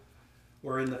others,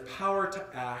 wherein the power to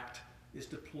act is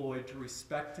deployed to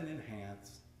respect and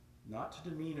enhance, not to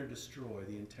demean or destroy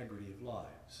the integrity of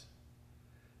lives.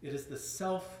 It is the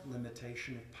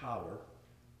self-limitation of power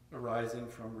arising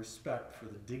from respect for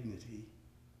the dignity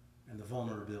and the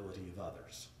vulnerability of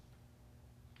others.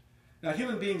 Now,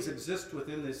 human beings exist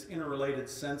within this interrelated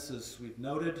senses we've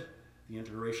noted, the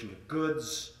integration of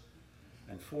goods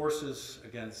and forces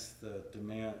against the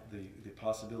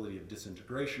possibility of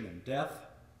disintegration and death,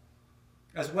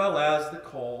 as well as the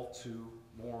call to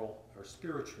moral or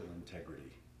spiritual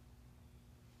integrity.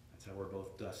 That's how we're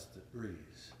both dust that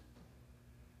breathes.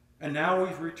 And now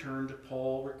we've returned to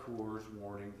Paul Ricoeur's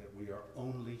warning that we are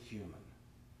only human,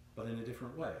 but in a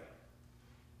different way.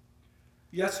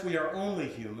 Yes, we are only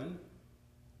human,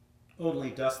 only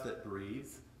dust that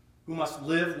breathes, who must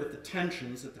live with the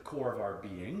tensions at the core of our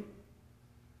being.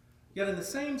 Yet in the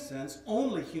same sense,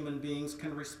 only human beings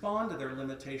can respond to their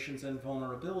limitations and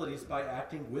vulnerabilities by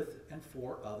acting with and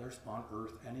for others on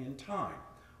earth and in time.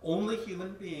 Only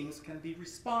human beings can be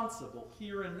responsible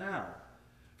here and now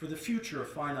for the future of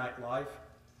finite life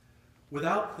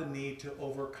without the need to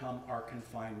overcome our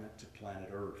confinement to planet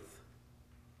Earth.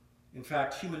 In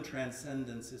fact, human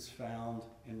transcendence is found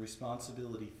in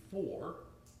responsibility for,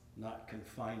 not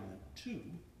confinement to,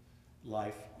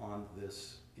 life on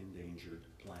this endangered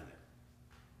planet.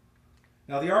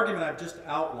 Now, the argument I've just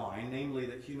outlined, namely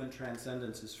that human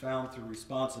transcendence is found through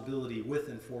responsibility with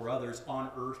and for others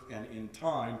on earth and in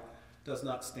time, does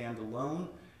not stand alone.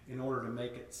 In order to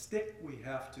make it stick, we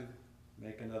have to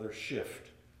make another shift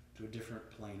to a different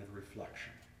plane of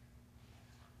reflection.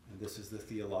 And this is the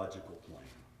theological plane.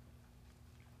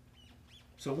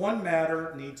 So one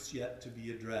matter needs yet to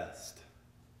be addressed.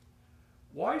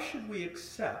 Why should we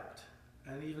accept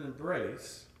and even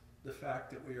embrace the fact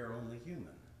that we are only human?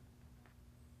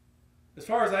 As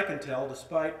far as I can tell,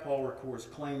 despite Paul Ricoeur's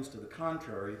claims to the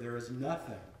contrary, there is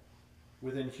nothing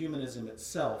within humanism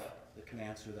itself that can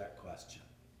answer that question.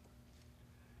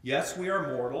 Yes, we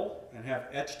are mortal and have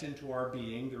etched into our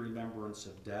being the remembrance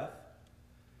of death.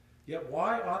 Yet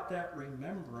why ought that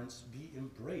remembrance be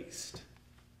embraced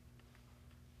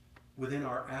within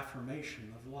our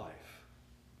affirmation of life?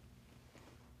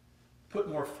 Put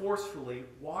more forcefully,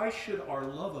 why should our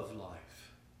love of life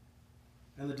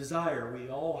and the desire we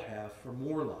all have for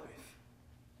more life,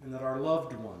 and that our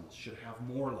loved ones should have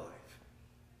more life,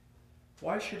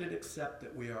 why should it accept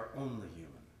that we are only human?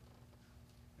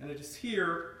 And it is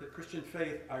here that Christian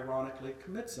faith ironically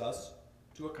commits us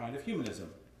to a kind of humanism,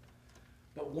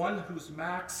 but one whose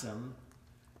maxim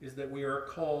is that we are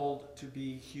called to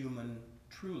be human,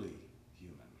 truly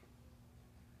human.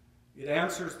 It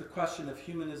answers the question of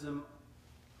humanism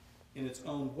in its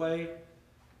own way,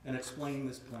 and explaining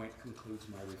this point concludes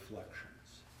my reflections.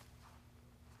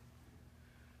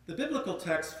 The biblical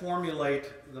texts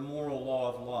formulate the moral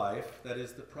law of life, that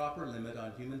is, the proper limit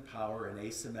on human power and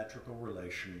asymmetrical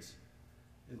relations,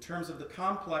 in terms of the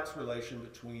complex relation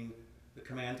between the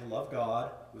command to love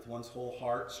God with one's whole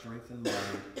heart, strength, and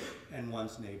mind, and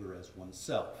one's neighbor as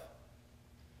oneself.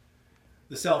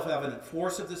 The self-evident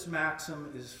force of this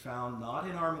maxim is found not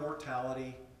in our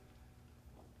mortality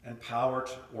and power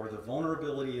or the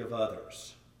vulnerability of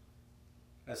others.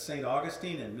 As St.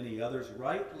 Augustine and many others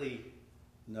rightly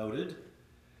noted,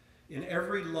 in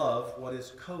every love, what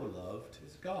is co-loved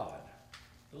is God,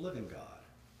 the living God.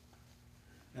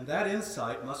 And that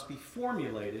insight must be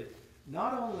formulated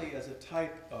not only as a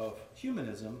type of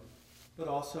humanism, but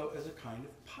also as a kind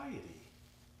of piety,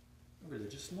 a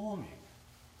religious longing.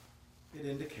 It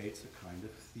indicates a kind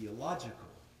of theological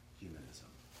humanism.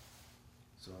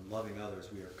 So in loving others,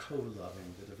 we are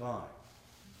co-loving the divine.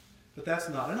 But that's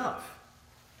not enough.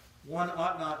 One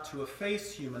ought not to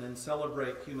efface human and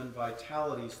celebrate human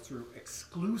vitalities through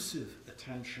exclusive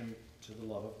attention to the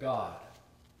love of God.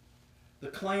 The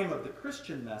claim of the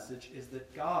Christian message is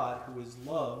that God, who is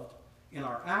loved in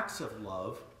our acts of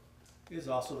love, is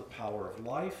also the power of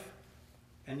life,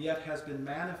 and yet has been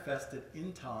manifested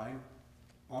in time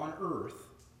on earth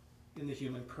in the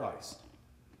human Christ,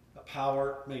 a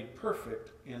power made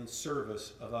perfect in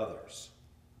service of others.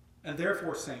 And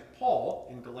therefore St. Paul,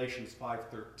 in Galatians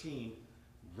 5:13,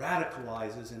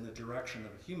 radicalizes in the direction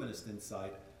of a humanist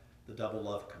insight the double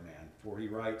love command. For he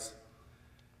writes,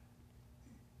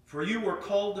 "For you were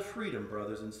called to freedom,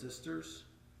 brothers and sisters.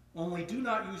 Only do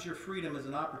not use your freedom as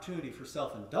an opportunity for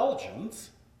self-indulgence,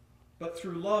 but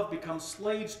through love become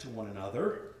slaves to one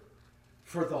another.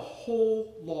 For the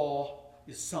whole law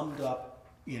is summed up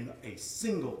in a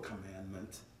single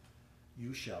commandment: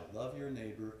 you shall love your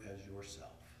neighbor as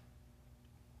yourself."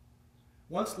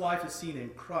 Once life is seen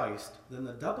in Christ, then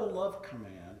the double love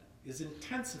command is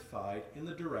intensified in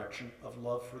the direction of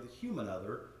love for the human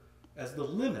other as the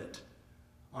limit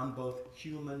on both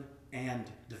human and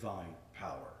divine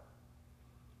power.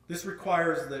 This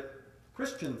requires that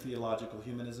Christian theological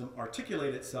humanism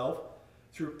articulate itself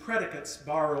through predicates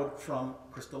borrowed from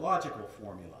Christological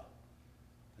formula.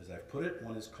 As I've put it,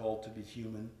 one is called to be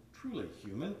human, truly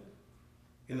human,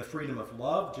 in the freedom of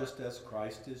love, just as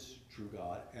Christ is true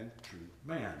God and true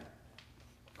man.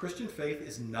 Christian faith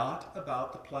is not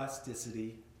about the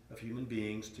plasticity of human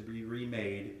beings to be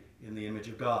remade in the image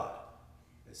of God,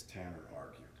 as Tanner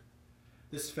argued.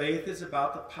 This faith is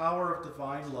about the power of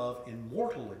divine love in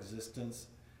mortal existence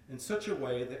in such a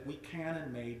way that we can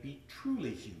and may be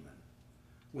truly human,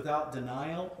 without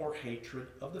denial or hatred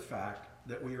of the fact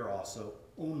that we are also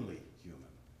only human.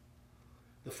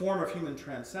 The form of human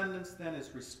transcendence, then,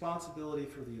 is responsibility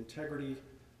for the integrity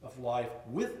of life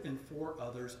with and for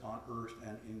others on earth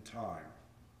and in time.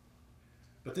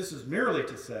 But this is merely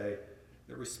to say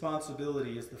that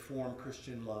responsibility is the form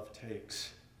Christian love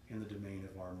takes in the domain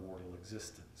of our mortal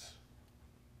existence.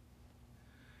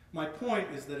 My point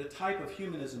is that a type of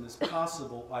humanism is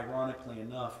possible, ironically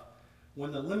enough,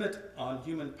 when the limit on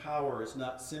human power is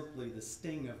not simply the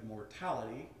sting of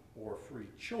mortality or free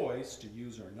choice to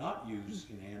use or not use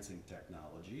enhancing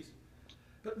technologies,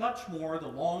 but much more the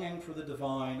longing for the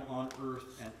divine on earth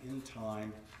and in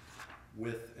time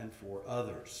with and for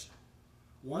others.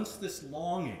 Once this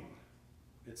longing,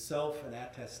 itself an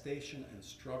attestation and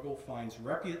struggle, finds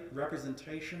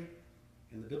representation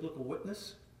in the biblical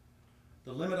witness,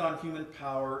 the limit on human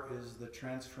power is the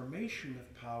transformation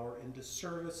of power into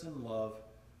service and love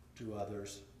to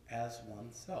others as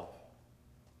oneself.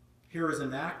 Here is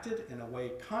enacted, in a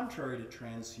way contrary to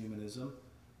transhumanism,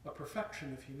 a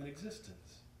perfection of human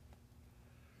existence.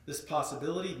 This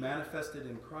possibility manifested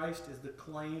in Christ is the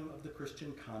claim of the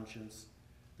Christian conscience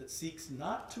that seeks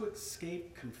not to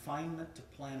escape confinement to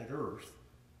planet Earth,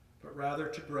 but rather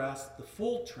to grasp the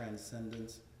full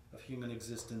transcendence of human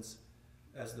existence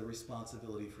as the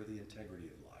responsibility for the integrity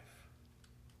of life.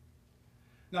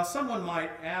 Now, someone might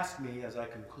ask me as I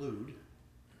conclude,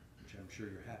 which I'm sure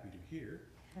you're happy to hear,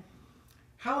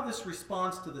 how this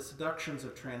responds to the seductions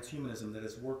of transhumanism that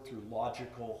has worked through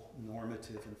logical,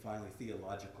 normative, and finally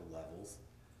theological levels,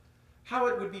 how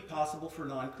it would be possible for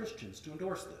non-Christians to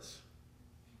endorse this.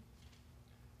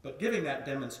 But giving that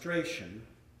demonstration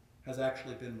has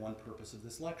actually been one purpose of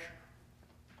this lecture.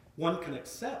 One can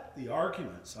accept the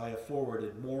arguments I have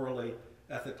forwarded morally,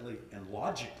 ethically, and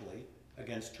logically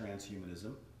against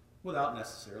transhumanism without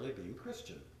necessarily being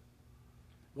Christian.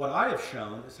 What I have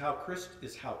shown is how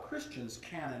Christians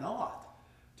can and ought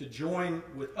to join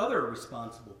with other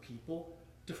responsible people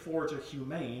to forge a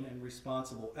humane and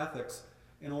responsible ethics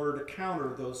in order to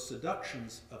counter those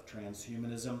seductions of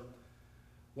transhumanism,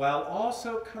 while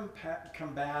also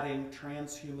combating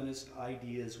transhumanist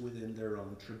ideas within their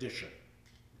own tradition,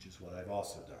 which is what I've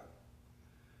also done.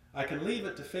 I can leave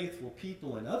it to faithful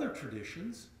people in other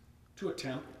traditions to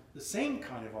attempt the same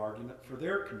kind of argument for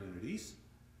their communities,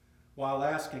 while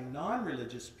asking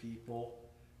non-religious people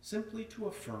simply to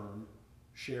affirm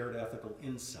shared ethical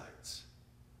insights.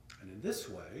 And in this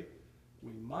way,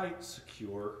 we might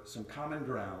secure some common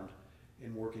ground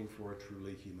in working for a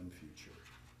truly human future.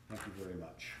 Thank you very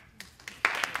much.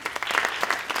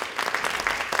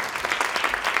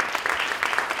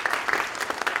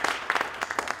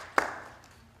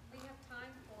 We have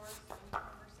time for some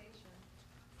conversation.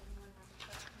 Anyone have a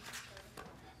question to start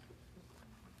with?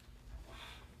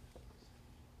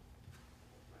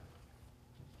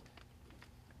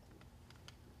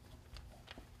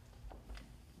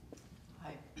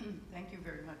 Hi, thank you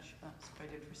very much. It's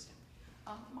quite interesting.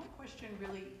 My question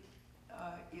really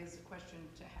is a question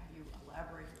to have you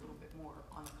elaborate a little bit more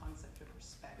on the concept of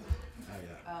respect. Oh,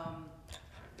 yeah.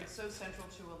 It's so central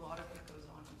to a lot of what goes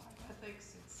on in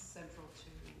bioethics. It's central to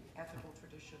ethical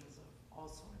traditions of all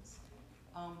sorts.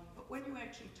 But when you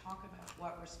actually talk about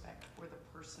what respect for the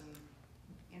person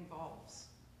involves,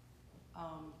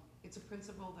 it's a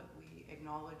principle that we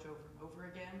acknowledge over and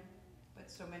over again, but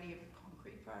so many of the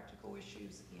concrete practical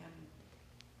issues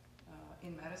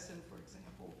in medicine, for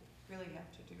example, really have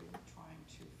to do with trying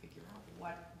to figure out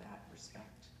what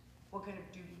kind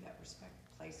of duty that respect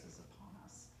places upon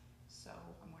us. So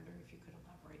I'm wondering if you could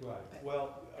elaborate a little bit.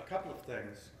 Well, a couple of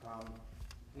things.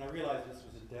 And I realized this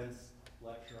was a dense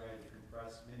lecture. I had to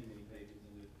compress many, many pages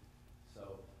into it,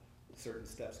 so certain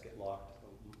steps get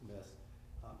missed.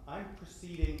 I'm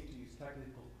proceeding, to use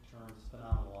technical terms,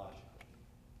 phenomenologically.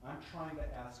 I'm trying to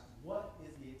ask, what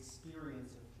is the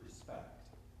experience of respect?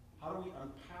 How do we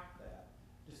unpack that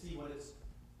to see what its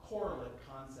correlate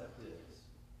concept is,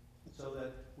 so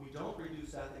that we don't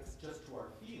reduce ethics just to our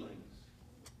feelings,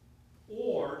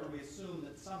 or do we assume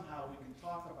that somehow we can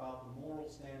talk about the moral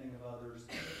standing of others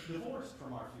divorced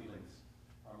from our feelings,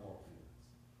 our moral feelings.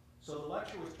 So the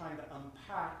lecture was trying to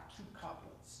unpack two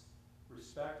couplets,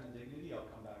 respect and dignity, I'll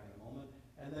come back in a moment,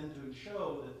 and then to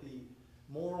show that the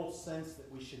moral sense that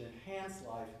we should enhance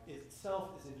life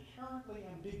itself is inherently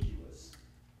ambiguous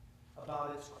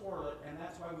about its correlate, and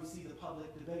that's why we see the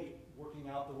public debate working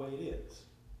out the way it is.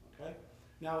 Okay?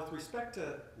 Now, with respect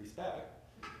to respect,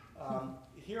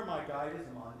 here my guide is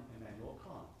Immanuel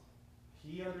Kant.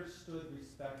 He understood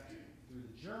respect through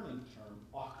the German term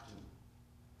Achtung,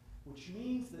 which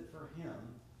means that for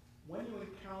him, when you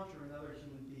encounter another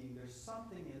human being, there's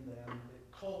something in them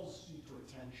that calls you to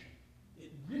attention.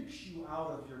 It rips you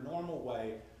out of your normal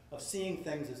way of seeing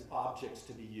things as objects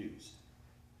to be used.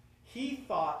 He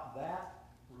thought that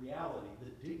reality, the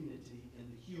dignity in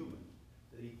the human,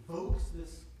 that evokes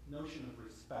this notion of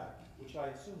respect, which I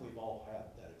assume we've all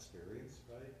had that experience,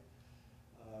 right?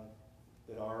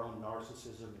 That our own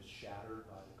narcissism is shattered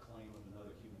by the claim of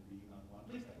another human being on one.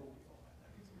 At least I hope we've all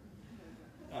had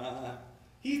that experience.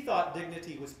 He thought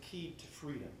dignity was keyed to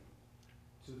freedom,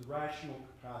 to the rational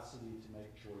capacity to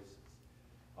make choices.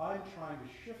 I'm trying to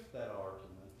shift that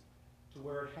argument to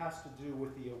where it has to do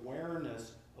with the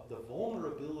awareness of the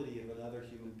vulnerability of another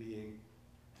human being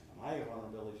and my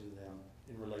vulnerability to them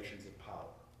in relations of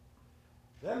power.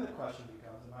 Then the question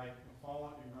becomes, am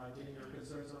I getting your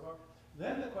concern so far?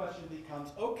 Then the question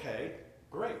becomes, okay,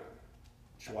 great,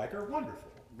 Schweiker,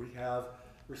 wonderful. We have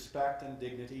respect and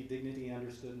dignity, dignity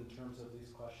understood in terms of these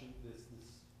questions, this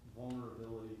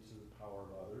vulnerability to the power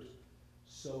of others.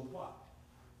 So what?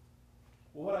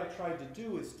 Well, what I tried to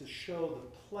do is to show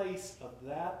the place of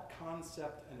that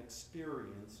concept and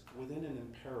experience within an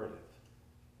imperative.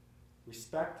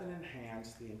 Respect and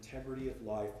enhance the integrity of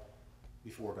life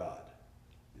before God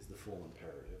is the full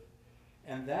imperative.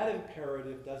 And that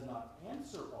imperative does not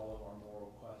answer all of our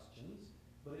moral questions,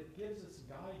 but it gives us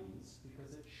guidance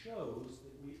because it shows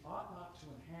that we ought not to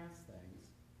enhance things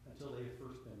until they have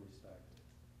first been respected.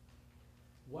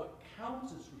 What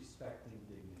counts as respecting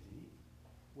dignity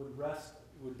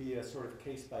would be a sort of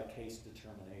case-by-case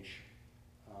determination.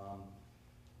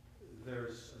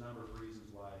 There's a number of reasons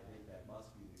why I think that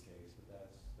must be the case, but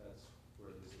that's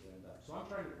where this will end up. So I'm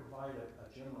trying to provide a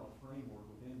general framework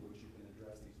within which you can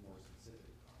address these more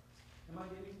specific thoughts. Am I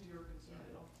getting to your concern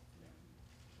at all? Yeah.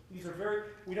 These are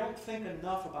we don't think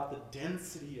enough about the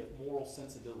density of moral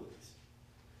sensibilities.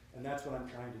 And that's what I'm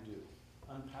trying to do,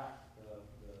 unpack the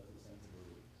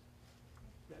sensibilities.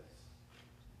 Yes?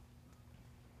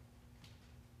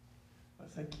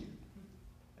 Thank you.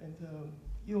 And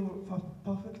your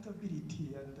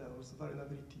perfectibility and also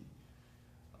vulnerability,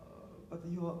 but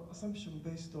your assumption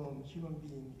based on human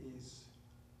being is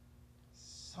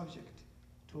subject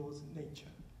towards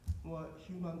nature. More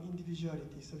human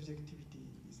individuality, subjectivity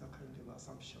is a kind of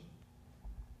assumption.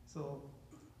 So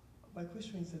my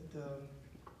question is that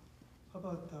how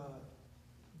about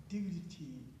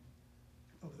dignity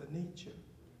of the nature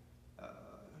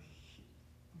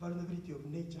vulnerability of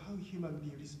nature, how human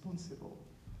be responsible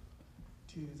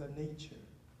to the nature.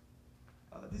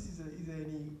 This is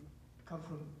any come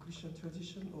from Christian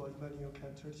tradition or Immanuel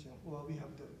Kant tradition, or we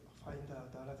have to find out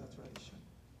another tradition?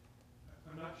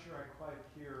 I'm not sure I quite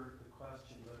hear the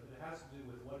question, but it has to do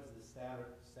with what is the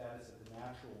status of the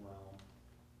natural realm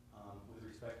with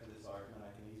respect to this argument.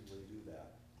 I can easily do that.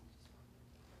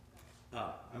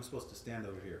 I'm supposed to stand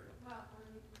over here. Well,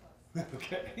 we're close.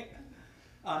 Okay.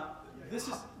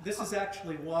 This is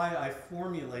actually why I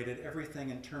formulated everything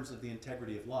in terms of the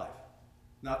integrity of life,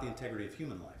 not the integrity of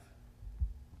human life.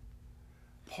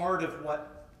 Part of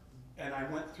what, and I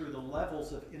went through the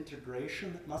levels of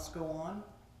integration that must go on,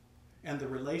 and the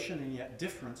relation and yet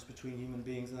difference between human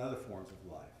beings and other forms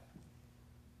of life.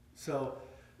 So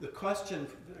the question,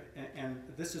 and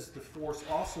this is the force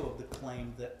also of the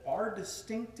claim, that our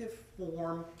distinctive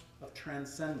form of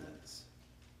transcendence,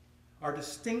 our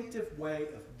distinctive way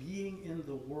of being in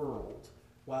the world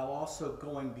while also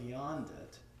going beyond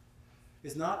it,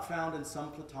 is not found in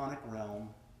some Platonic realm.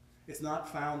 It's not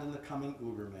found in the coming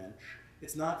Übermensch.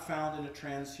 It's not found in a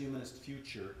transhumanist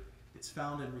future. It's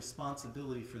found in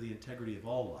responsibility for the integrity of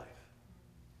all life.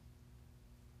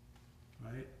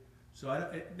 Right? So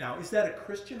now, is that a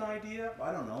Christian idea?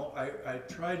 I don't know. I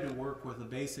tried to work with a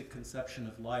basic conception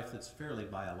of life that's fairly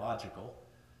biological.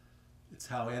 It's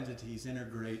how entities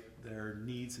integrate their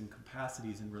needs and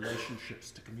capacities in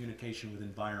relationships to communication with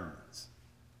environments.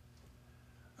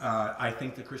 I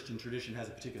think the Christian tradition has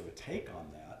a particular take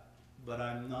on that, but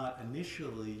I'm not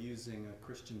initially using a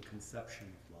Christian conception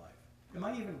of life. Am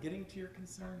I even getting to your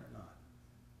concern or not?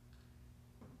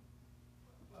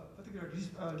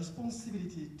 Particularly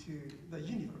responsibility to the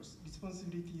universe,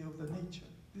 responsibility of the nature.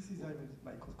 This is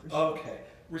my question. Okay.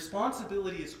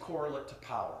 Responsibility is correlate to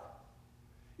power.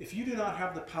 If you do not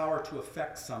have the power to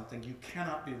affect something, you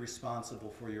cannot be responsible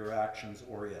for your actions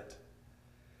or it.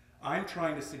 I'm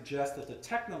trying to suggest that the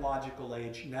technological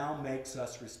age now makes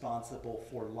us responsible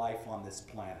for life on this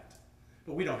planet.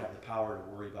 But we don't have the power to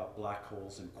worry about black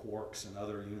holes and quarks and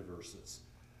other universes.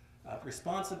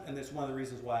 And that's one of the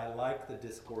reasons why I like the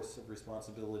discourse of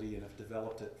responsibility and have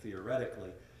developed it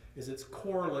theoretically, is it's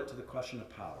correlate to the question of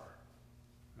power,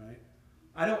 right?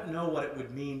 I don't know what it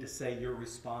would mean to say you're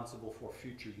responsible for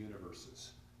future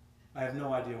universes. I have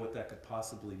no idea what that could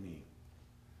possibly mean.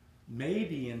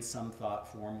 Maybe in some thought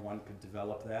form one could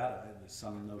develop that. There's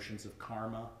some notions of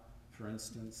karma, for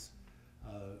instance,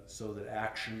 so that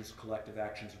actions, collective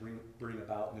actions, bring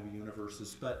about new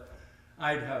universes. But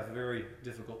I'd have a very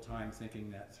difficult time thinking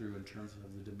that through in terms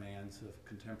of the demands of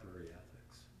contemporary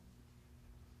ethics.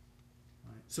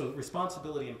 Right? So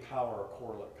responsibility and power are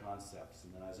correlate concepts,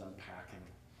 and then I was unpacking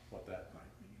what that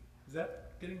might mean. Is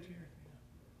that getting to your...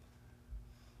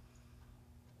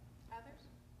 Others?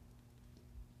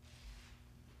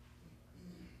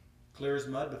 Clear as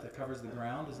mud, but that covers the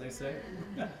ground, as they say?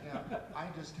 Yeah, I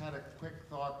just had a quick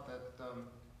thought that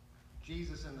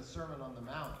Jesus in the Sermon on the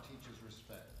Mount teaches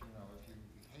respect. You know, if you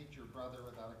hate your brother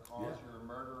without a cause, Yeah. you're a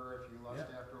murderer. If you lust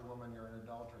Yeah. after a woman, you're an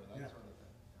adulterer, that Yeah. sort of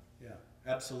thing. Yeah,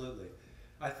 absolutely.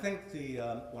 I think the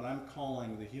what I'm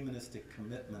calling the humanistic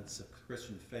commitments of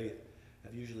Christian faith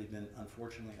have usually been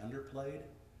unfortunately underplayed.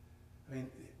 I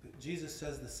mean, Jesus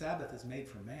says the Sabbath is made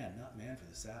for man, not man for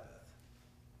the Sabbath,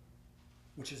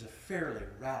 which is a fairly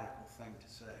radical thing to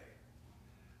say.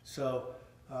 So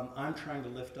I'm trying to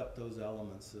lift up those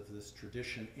elements of this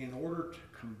tradition in order to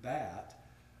combat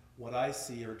what I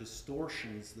see are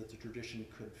distortions that the tradition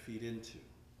could feed into.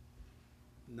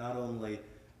 Not only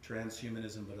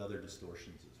transhumanism, but other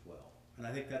distortions as well. And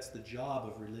I think that's the job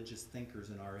of religious thinkers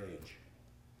in our age.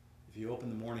 If you open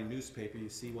the morning newspaper, you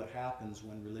see what happens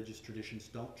when religious traditions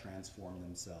don't transform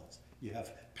themselves. You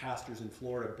have pastors in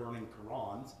Florida burning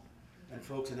Qurans, and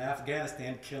folks in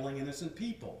Afghanistan killing innocent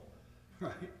people,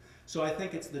 right? So I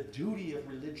think it's the duty of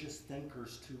religious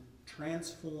thinkers to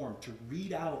transform, to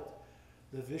read out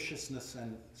the viciousness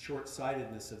and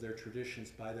short-sightedness of their traditions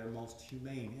by their most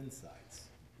humane insights,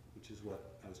 which is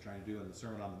what I was trying to do, and the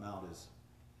Sermon on the Mount is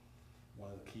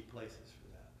one of the key places for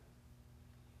that.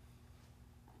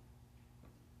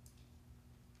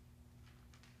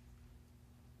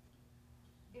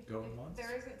 If Going once?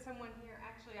 there isn't someone here,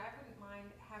 actually, I wouldn't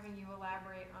mind having you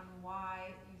elaborate on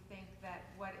why you think that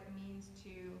what it means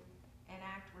to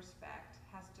enact respect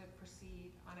has to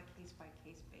proceed on a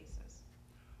case-by-case basis.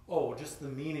 Oh, just the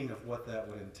meaning of what that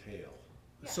would entail.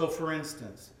 Yeah. So, for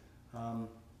instance,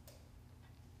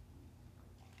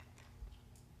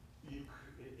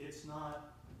 it's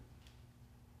not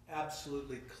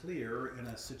absolutely clear in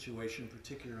a situation,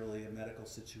 particularly a medical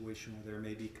situation where there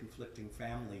may be conflicting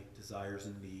family desires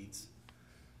and needs,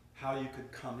 how you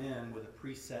could come in with a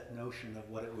preset notion of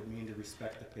what it would mean to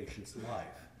respect the patient's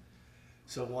life.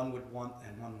 So one would want,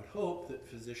 and one would hope, that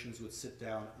physicians would sit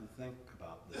down and think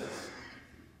about this.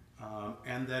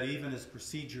 And that even as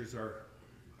procedures are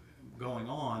going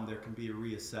on, there can be a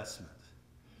reassessment.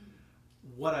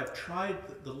 What I've tried,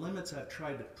 the limits I've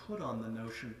tried to put on the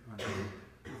notion,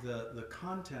 the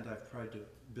content I've tried to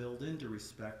build into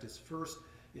respect is, first,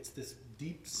 it's this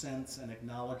deep sense and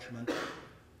acknowledgement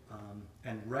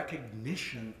and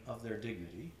recognition of their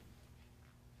dignity.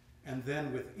 And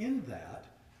then within that,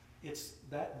 it's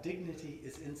that dignity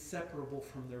is inseparable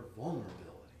from their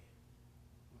vulnerability.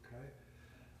 Okay?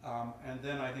 And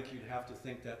then I think you'd have to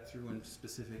think that through in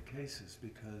specific cases,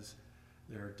 because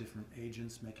there are different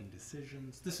agents making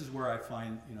decisions. This is where I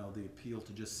find, you know, the appeal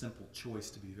to just simple choice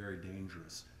to be very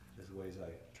dangerous, as the ways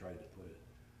I tried to put it.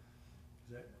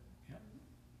 Is that, yeah?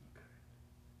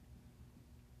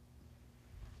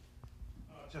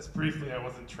 Okay. Just briefly, I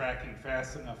wasn't tracking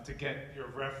fast enough to get your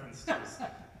reference to this.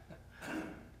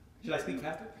 Should I speak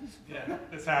faster? Yeah,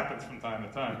 this happens from time to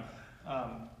time.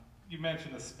 You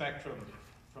mentioned a spectrum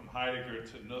from Heidegger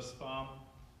to Nussbaum,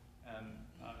 and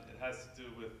it has to do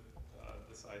with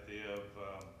this idea of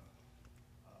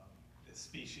a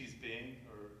species being,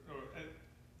 or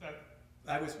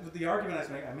that. With the argument I was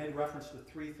making, I made reference to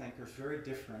three thinkers, very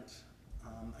different,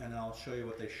 and I'll show you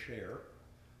what they share.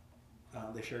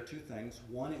 They share two things.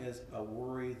 One is a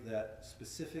worry that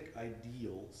specific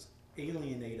ideals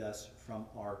alienate us from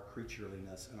our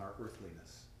creatureliness and our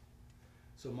earthliness.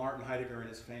 So Martin Heidegger, in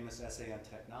his famous essay on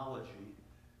technology,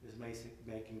 is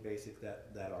making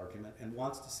that argument, and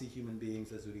wants to see human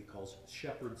beings as what he calls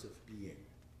shepherds of being,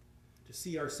 to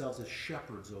see ourselves as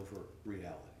shepherds over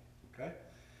reality. Okay?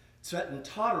 Tsvetan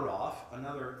Todorov,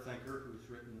 another thinker who's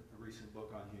written a recent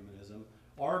book on humanism,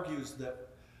 argues that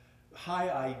high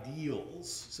ideals,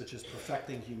 such as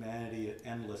perfecting humanity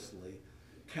endlessly,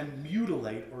 can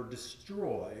mutilate or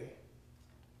destroy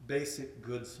basic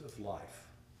goods of life,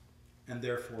 and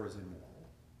therefore is immoral.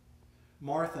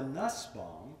 Martha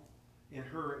Nussbaum, in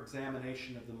her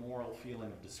examination of the moral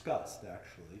feeling of disgust,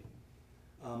 actually,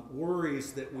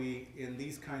 worries that we, in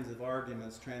these kinds of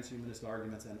arguments, transhumanist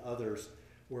arguments and others,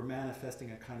 we're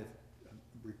manifesting a kind of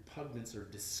repugnance or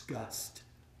disgust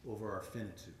over our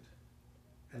finitude,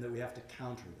 and that we have to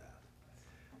counter that.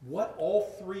 What all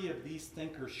three of these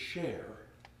thinkers share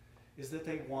is that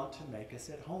they want to make us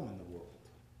at home in the world.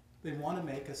 They want to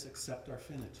make us accept our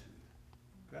finitude,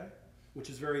 okay? Which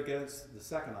is very against the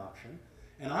second option.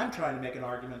 And I'm trying to make an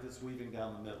argument that's weaving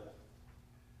down the middle.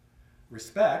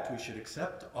 Respect, we should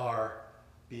accept our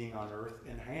being on earth,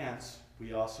 and hence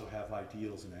we also have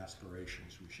ideals and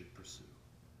aspirations we should pursue.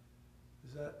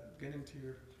 Is that getting to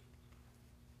your...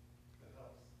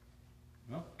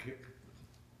 No?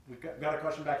 We've got a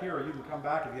question back here, or you can come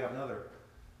back if you have another.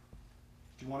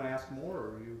 Do you want to ask more,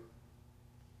 or are you...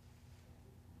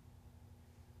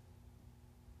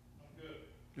 I'm good.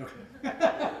 Okay.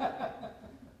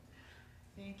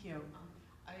 Thank you.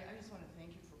 I just want to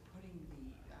thank you for putting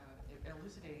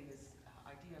elucidating this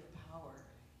idea of power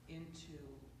into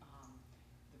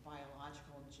the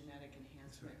biological and genetic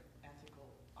enhancement ethical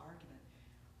argument.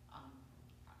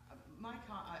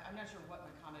 I'm not sure what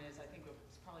my comment is. I think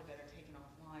it's probably better taken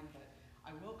offline, but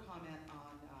I will comment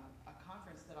on a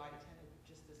conference that I attended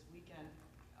just this weekend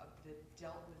that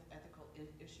dealt with ethical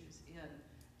issues in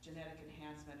genetic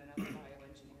enhancement and other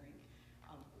bioengineering.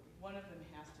 One of them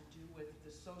has to do with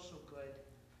the social good,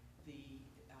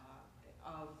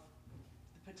 of the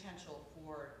potential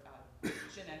for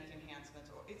genetic enhancements,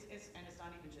 or and it's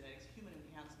not even genetics, human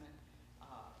enhancement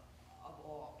of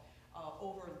all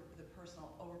over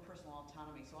personal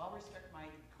autonomy. So I'll restrict my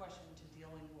question to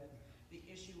dealing with the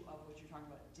issue of what you're talking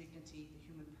about, dignity, the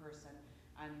human person,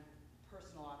 and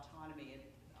personal autonomy, and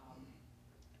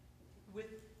with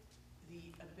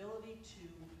the ability to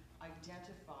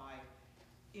identify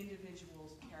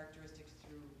individuals' characteristics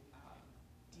through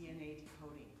DNA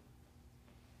decoding.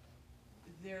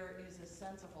 There is a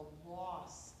sense of a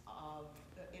loss of,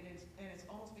 and it's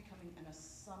almost becoming an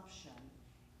assumption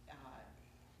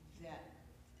that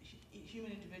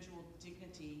human individual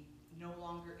dignity no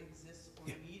longer exists or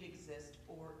need exist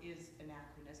or is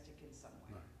anachronistic in some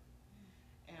way.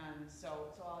 Right. And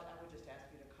so I would just ask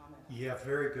you to comment on Yeah,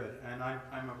 very good. And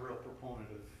I'm a real proponent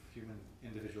of human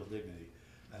individual dignity.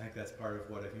 I think that's part of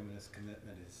what a humanist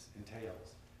commitment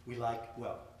entails. We like,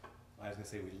 well, I was going to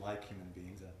say we like human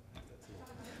beings. I think that's a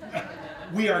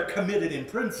little... We are committed in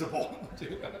principle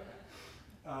to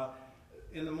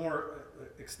in the more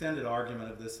extended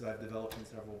argument of this that I've developed in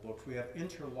several books, we have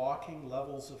interlocking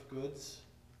levels of goods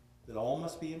that all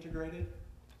must be integrated.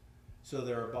 So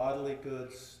there are bodily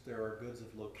goods, there are goods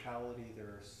of locality, there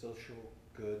are social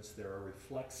goods, there are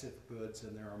reflexive goods,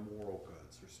 and there are moral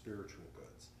goods or spiritual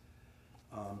goods.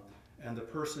 And the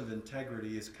person of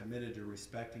integrity is committed to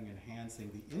respecting and enhancing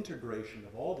the integration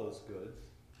of all those goods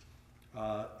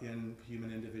in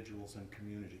human individuals and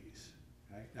communities.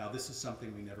 Okay? Now, this is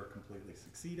something we never completely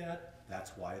succeed at.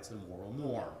 That's why it's a moral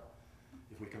norm.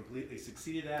 If we completely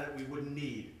succeeded at it, we wouldn't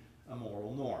need a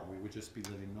moral norm. We would just be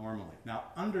living normally. Now,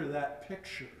 under that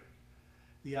picture,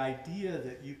 the idea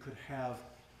that you could have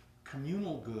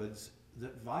communal goods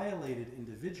that violated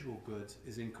individual goods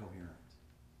is incoherent.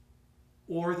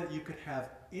 Or that you could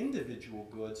have individual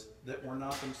goods that were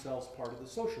not themselves part of the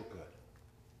social good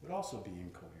would also be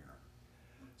incoherent.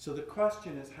 So the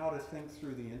question is how to think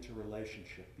through the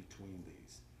interrelationship between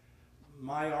these.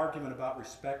 My argument about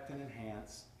respect and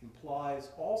enhance implies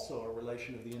also a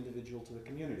relation of the individual to the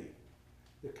community.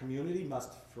 The community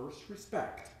must first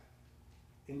respect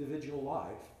individual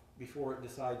life before it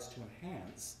decides to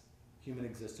enhance human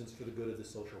existence for the good of the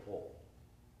social whole.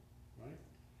 Right?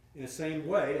 In the same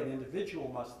way, an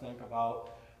individual must think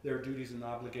about their duties and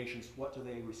obligations. What do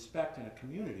they respect in a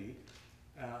community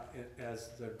as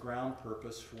the ground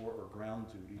purpose for, or ground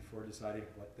duty for, deciding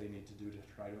what they need to do to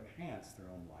try to enhance their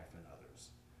own life and others.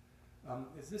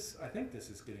 I think this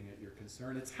is getting at your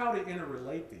concern. It's how to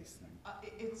interrelate these things.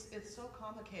 It's so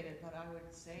complicated, but I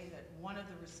would say that one of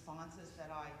the responses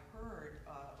that I heard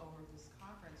over this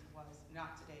conference was,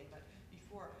 not today, but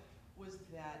before, was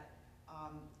that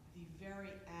the very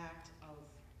act of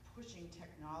pushing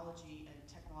technology and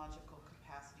technological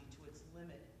capacity to its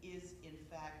limit is, in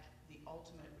fact, the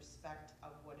ultimate respect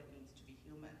of what it means to be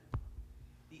human.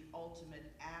 The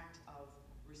ultimate act of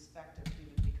respect of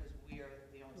human, because we are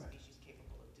the only species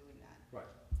capable of doing that. Right.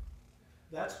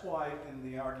 That's why in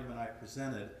the argument I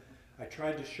presented, I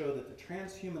tried to show that the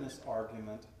transhumanist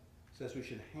argument says we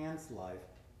should enhance life,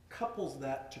 couples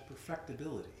that to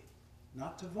perfectibility,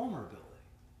 not to vulnerability.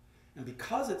 And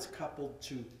because it's coupled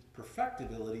to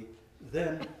perfectibility,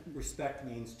 then respect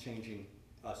means changing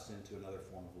us into another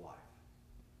form of life.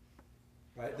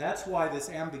 Right? That's why this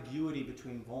ambiguity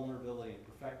between vulnerability and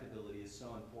perfectibility is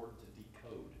so important to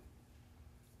decode.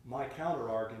 My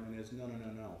counter-argument is no.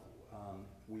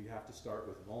 We have to start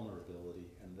with vulnerability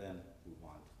and